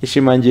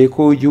 Yashimangiye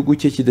ko igihugu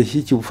cye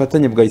kidashyigikiye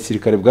ubufatanye bwa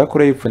gisirikare bwa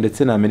Korea y'Epfo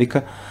ndetse na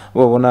Amerika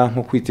babona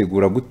nko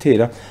kwitegura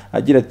gutera.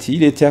 Agira ati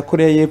leta ya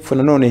Korea y'Epfo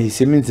nanone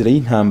hisemo inzira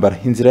y'intambara,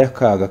 inzira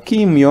y'akaga.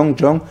 Kim Yong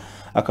Jong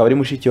akaba ari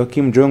mushiki wa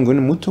Kim Jong Un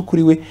muto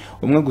kuri we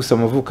umwe gusa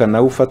amavukana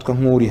nawe ufatwa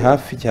nk'uri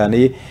hafi cyane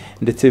ye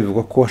ndetse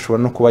bivugwa ko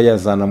ashobora no kuba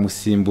yazana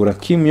musimbura.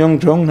 Kim Yong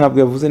Jong ntabwo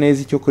yavuze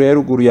neza icyo Korea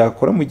y'Uruguru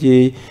yakora mu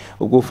gihe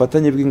ubwo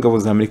bufatanye bw'ingabo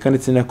za Amerika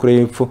ndetse na Korea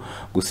y'Epfo,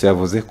 gusa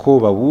yavuze ko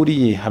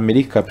baburiye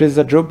Amerika.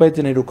 Perezida Joe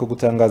Biden aheruka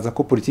gutangaza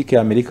ko politiki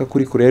ya Amerika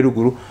kuri Korea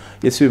y'Uruguru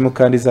yasubiyemo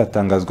kandi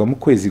izatangazwa mu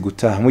kwezi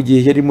gutaha. Mu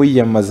gihe yarimo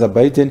yiyamamaza,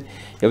 Biden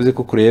yavuze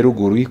ko Korea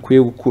y'Uruguru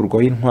ikwiye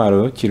gukurwaho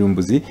intwaro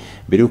kirimbuzi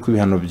mbere y'uko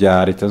ibihano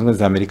bya Leta Zunze Ubumwe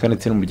za Amerika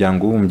ndetse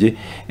n'umuryango w'ubumbye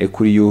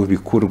kuri yo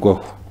bikurwaho.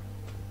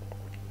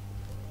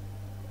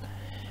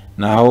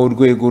 Naho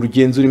urwego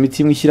rugenzura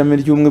imiti mu ishyirahamwe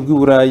ry'ubumwe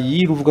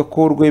bw'Uburayi ruvuga ko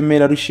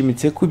rwemera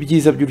rushimitse ko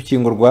ibyiza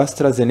by'urukingo rwa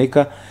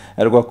AstraZeneca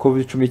rwa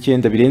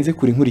COVID-19 birenze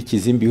kuri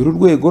nkurikizi mbi. Uru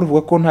rwego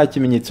ruvuga ko nta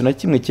kimenyetso na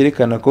kimwe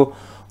cyerekana ko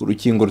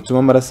urukingo rutuma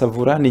amaraso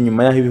avura, ni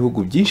nyuma y'aho ibihugu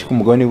byinshi ku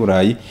mugabane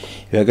w'Uburayi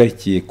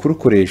bihagarikiye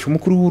kurukoresha.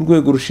 Umukuru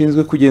w'urwego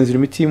rushinzwe kugenzura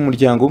imiti mu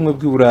muryango w'ubumwe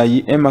bw'Uburayi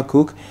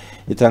AMAKURU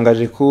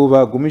yatangaje ko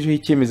bagumijeho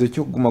icyemezo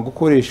cyo kuguma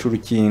gukoresha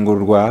urukingo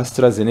rwa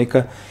AstraZeneca,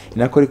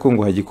 inako ariko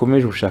ngo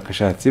hagikomeje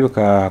ubushakashatsi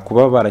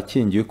bakakuba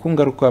barakingiwe ku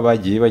ngaruka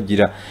bagiye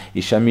bagira.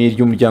 Ishami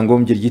ry'umuryango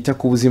w'ubumbye ryita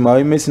ku buzima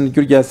OMS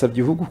niryo ryasabye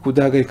ibihugu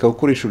kudahagarika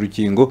gukoresha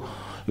urukingo.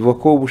 Bivuga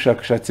ko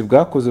ubushakashatsi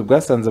bwakozwe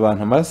bwasanze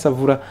abantu amaraso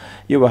avura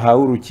iyo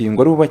bahawe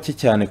urukingo ari bake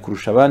cyane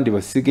kurusha abandi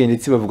basigaye,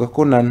 ndetse bavuga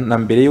ko na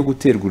mbere yo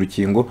guterwa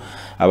urukingo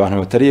abantu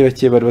batari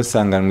bake bari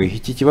basanganwe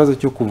iki kibazo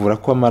cyo kuvura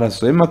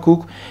kw'amaraso.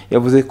 AMAKURU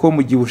yavuze ko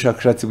mu gihe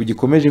ubushakashatsi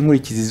bugikomeje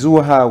inkurikizi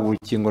z'uwahawe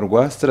urukingo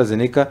rwa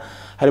AstraZeneca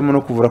harimo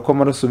no kuvura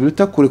kw'amaraso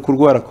biruta kure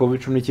kurwara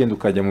COVID-19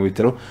 ukajya mu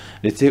bitaro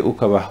ndetse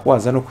ukaba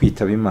waza no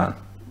kwitaba Imana.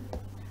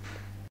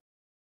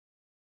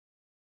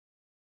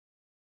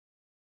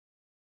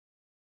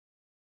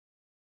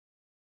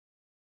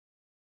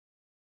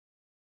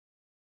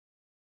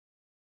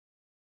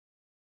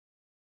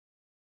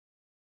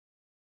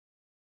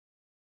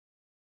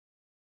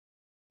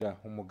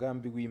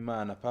 umugambi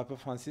w'Imana. Papa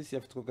Francis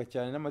yafatwaga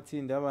cyane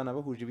n'amatsinda y'abana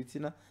bahuje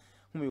ibitsina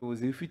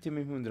nk'umuyobozi wifitemo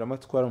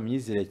impinduramatwara mu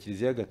myizerere ya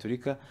Kiliziya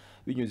Gatolika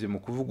binyuze mu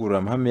kuvugurura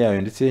amahame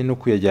yayo ndetse no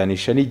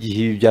kuyajyanisha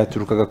n'igihe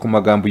byaturukaga ku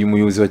magambo uyu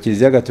muyobozi wa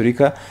Kiliziya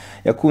Gatolika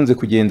yakunze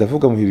kugenda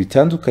avuga mu bihe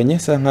bitandukanye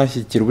asa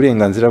nk'ashyigikira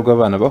uburenganzira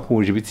bw'abana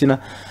bahuje ibitsina,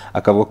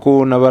 akavuga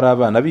ko n'abari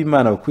abana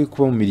b'Imana bakwiye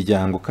kuba mu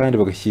miryango kandi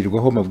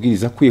bagashyirirwaho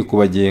amabwiriza akwiye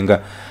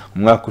kubagenga.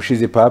 Umwaka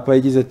ushize Papa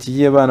yagize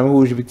ati abana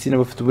bahuje ibitsina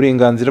bafite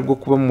uburenganzira bwo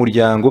kuba mu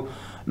muryango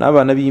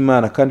n'abana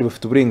b'Imana kandi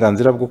bafite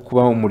uburenganzira bwo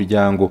kuba mu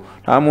muryango.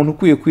 Nta muntu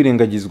ukwiye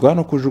kwirengagizwa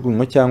no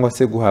kujugunywa cyangwa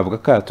se guhabwa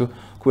akato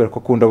kubera ko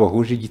akunda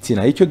bahuje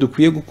igitsina. Icyo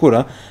dukwiye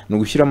gukora ni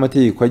ugushyira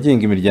amategeko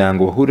agenga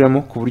imiryango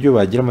bahuriramo ku buryo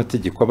bagira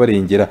amategeko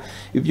abarengera.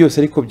 Ibi byose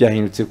ariko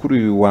byahindutse kuri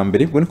uyu wa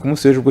mbere ubwo ni ku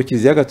munsi w'ejo ubwo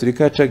Kiliziya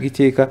Gatolika yacaga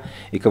iteka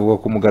ikavuga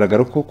ku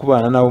mugaragaro ko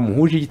kubana n'abo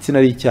muhuje igitsina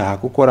ari icyaha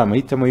kuko ari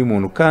amahitamo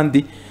y'umuntu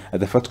kandi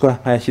adafatwa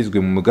nk'ayashyizwe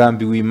mu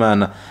mugambi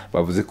w'Imana.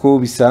 Bavuze ko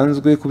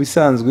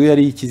bisanzwe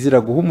ari ikizira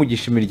guha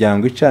umugisha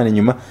imiryango icana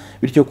inyuma,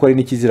 bityo ko ari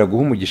n'ikizira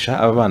guha umugisha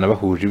aba bana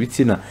bahuje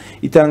ibitsina.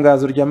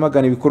 Itangazo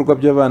ryamagana ibikorwa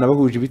by'abana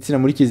bahuje ibitsina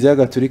muri Kiliziya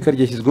Gatolika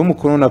ryashyizweho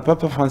umukono na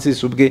Papa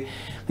Francis ubwe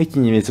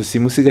nk'ikimenyetso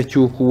simusiga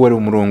cy'uko wari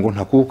umurongo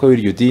ntakuka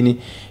w'iryo dini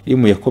iri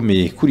mu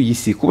yakomeye kuri iyi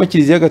si. Kuba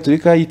Kiliziya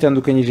Gatolika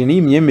yitandukanyije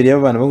n'iyi myemerere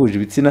y'abana bahuje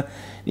ibitsina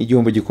ni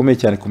igihombo gikomeye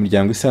cyane ku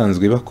miryango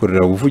isanzwe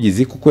bakorera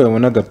ubuvugizi kuko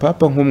yabonaga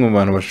Papa nk'umwe mu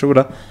bantu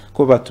bashobora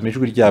kuba batuma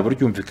ijwi ryabo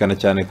ryumvikana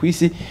cyane ku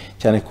isi,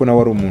 cyane ko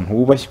nawe ari umuntu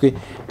wubashywe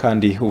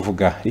kandi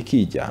uvuga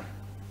rikijyana.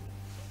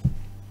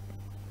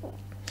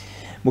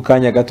 Mu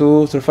kanya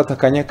gato turafata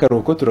akanya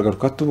karuhuko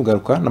turagaruka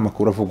tuvugaruka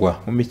n'amakuru avugwa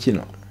mu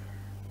mikino.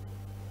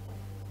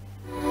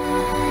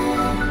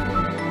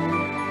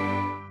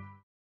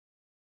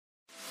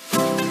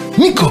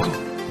 Niko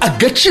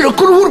agaciro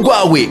k'uruhu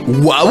rwawe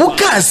waba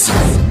ukazi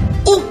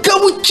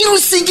ukaba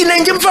ukirusiga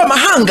inenge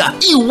mvamahanga,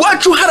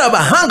 iwacu hari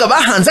abahanga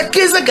bahanze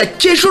akeza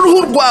gakesha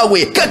uruhu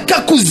rwawe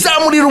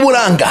kakakuzamurira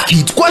uburanga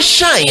kitwa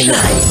Shine.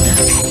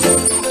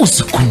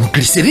 Uzi ukuntu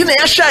glycerine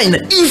ya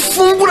Shine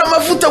ifungura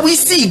amavuta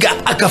wisiga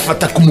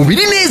agafata ku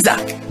mubiri neza,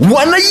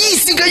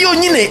 wanayisiga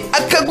yonyine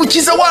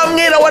akagukiza wa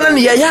mwera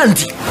wananiye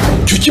ayandi.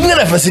 Cyo kimwe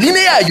na vaseline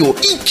yayo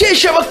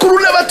ikesha abakuru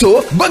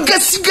n'abato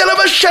bagasigara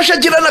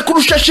bashashagirana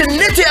kurusha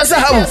shenete ya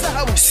zahabu.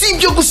 Si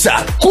ibyo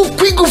gusa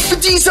kuko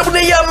igufitiye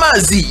isabune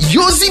y'amazi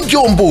yoza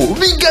ibyombo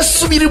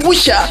bigasubira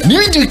bushya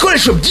n'ibindi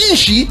bikoresho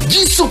byinshi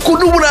by'isuku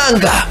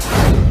n'uburanga.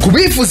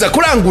 Kubifuza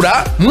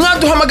kurangura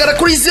mwaduhamagara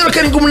kuri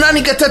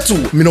 0783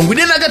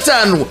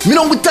 45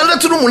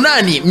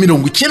 68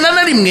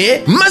 91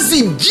 maze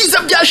ibyiza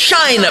bya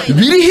Shine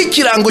biriho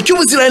ikirango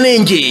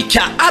cy'ubuziranenge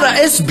cya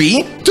RSB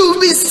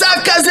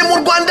tubisakaze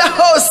mu Rwanda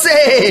hose.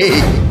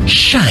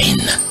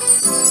 Shine,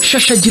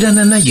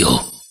 shashagirana nayo.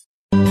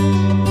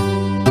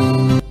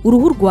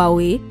 Uruhu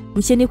rwawe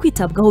rukeneye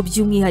kwitabwaho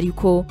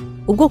by'umwihariko.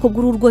 Ubwoko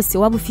bw'uruhu rwose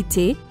waba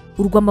ufite,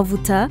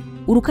 urw'amavuta,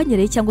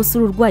 urukanyereye cyangwa se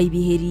ururwaye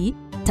ibiheri,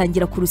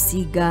 tangira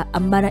kurusiga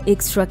Amara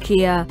Extra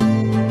Care.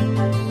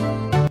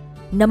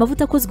 Ni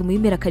amavuta akozwe mu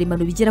bimera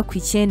karemano bigera ku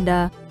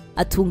 9,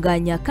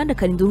 atunganya kandi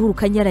akarinda uruhu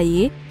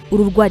rukanyaraye,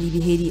 ururwara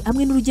ibiheri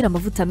hamwe n'urugira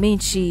amavuta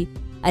menshi.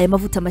 Aya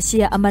mavuta mashya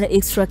ya Amara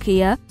Extra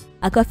Care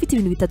akaba afite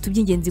ibintu bitatu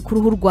by'ingenzi ku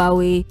ruhu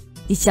rwawe.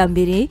 Icya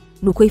mbere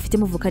ni uko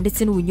yifitemo voka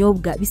ndetse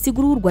n'ubunyobwa bisiga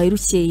uruhu rwawe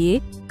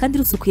rukeye kandi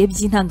rusukuye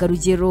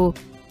by'intangarugero.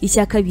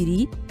 Icya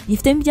kabiri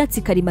yifitemo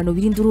ibyatsi karemano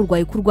birinda uruhu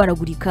rwawe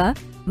kurwaragurika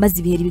maze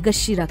ibiheri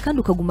bigashira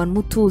kandi ukagumana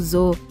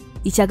umutuzo.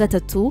 Icya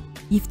gatatu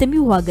yifitemo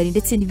ibihwagari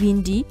ndetse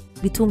n'ibindi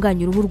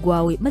bitunganya uruhu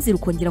rwawe maze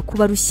rukongera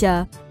kuba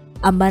rushya.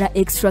 Amara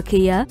Extra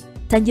Care,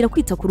 tangira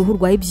kwita ku ruhu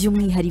rwawe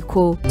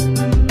by'umwihariko.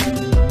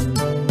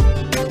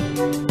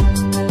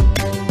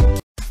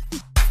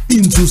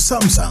 Inzu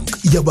Samsung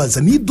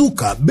yabazaniye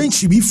iduka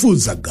benshi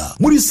bifuzaga.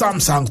 Muri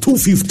Samsung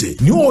 250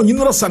 niho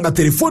honyine urasanga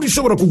telefone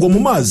ishobora kugwa mu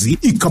mazi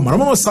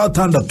ikamaramo amasaha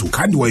 6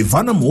 kandi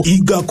wayivanamo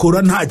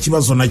igakora nta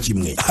kibazo na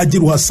kimwe.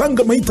 Hagera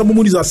uhasanga amahitamo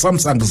muri za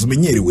Samsung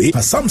zimenyerewe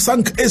nka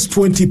Samsung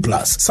S20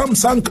 Plus,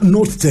 Samsung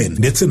Note 10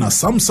 ndetse na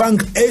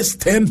Samsung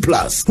S10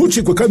 Plus.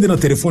 Ntucikwe kandi na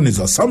telefone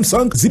za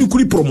Samsung ziri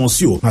kuri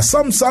promosiyo nka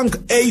Samsung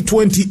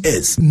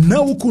A20s.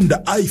 Nawe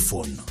ukunda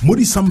iPhone,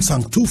 muri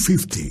Samsung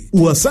 250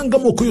 uhasanga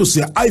amoko yose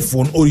ya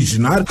iPhone original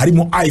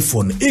harimo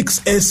iPhone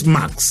XS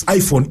Max,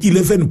 iPhone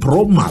 11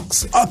 Pro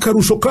Max.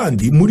 Akarusho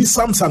kandi muri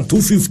Samsung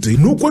 250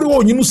 nuko ari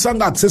wonyine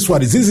usanga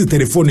accessoires zizi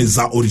telefone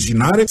za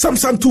original.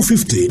 Samsung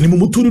 250 ni mu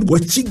muturirwa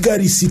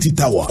Kigali City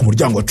Tower ku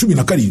muryango wa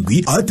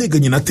 17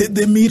 ahateganye na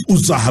Tedemir.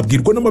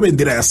 Uzahabwirwa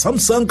n'amabendera ya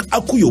Samsung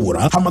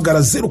akuyobora. Hamagara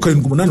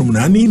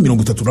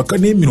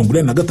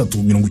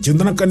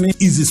 0788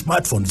 izi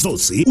smartphone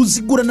zose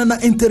uzigurana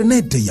na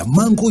internet ya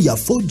Mango ya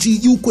 4G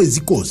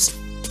y'ukwezi kose.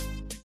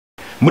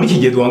 Muri iki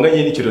gihe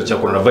duhanganye n'icyorezo cya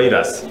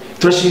coronavirus,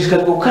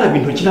 turashishikarizwa gukaraba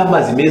intoki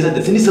n'amazi meza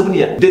ndetse n'isabune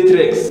ya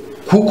Detrex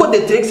kuko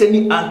Detrex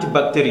ni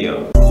antibacterial.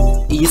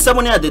 Iyi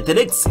sabune ya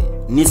Deterex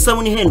ni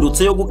isabune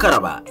ihendutse yo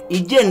gukaraba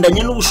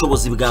igendanye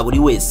n'ubushobozi bwa buri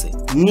wese.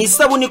 Ni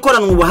isabune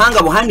ikoranwe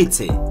ubuhanga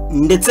buhanitse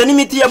ndetse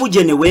n'imiti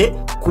yabugenewe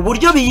ku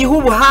buryo biyiha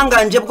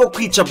ubuhanganje bwo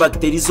kwica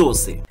bakteri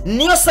zose.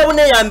 Niyo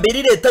sabune ya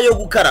mbere leta yo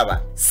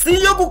gukaraba. Si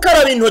yo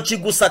gukaraba intoki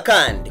gusa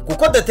kandi,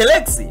 kuko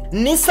Deterex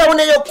ni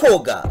isabune yo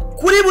koga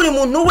kuri buri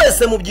muntu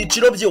wese mu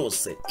byiciro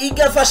byose.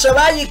 Igafasha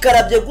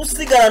abayikarabye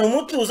gusigarana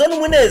umutuzo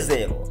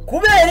n'umunezero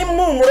kubera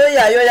impumuro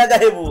yayo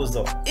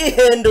y'agahebuzo.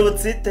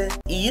 Ihendutse ite?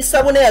 Iyi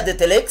sabune ya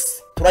Deterex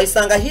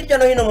turayisanga hirya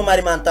no hino mu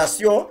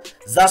alimentation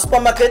za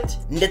supermarket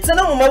ndetse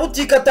no mu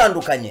mabutike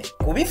atandukanye.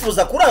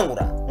 Kubifuza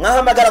kurangura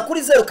mwahamagara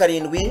kuri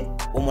 07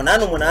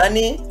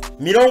 88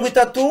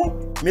 30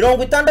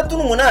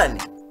 68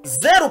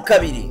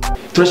 02.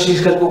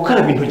 turashishikarizwa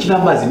gukaraba intoki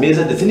n'amazi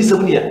meza ndetse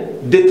n'isabune ya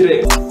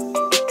Deterex.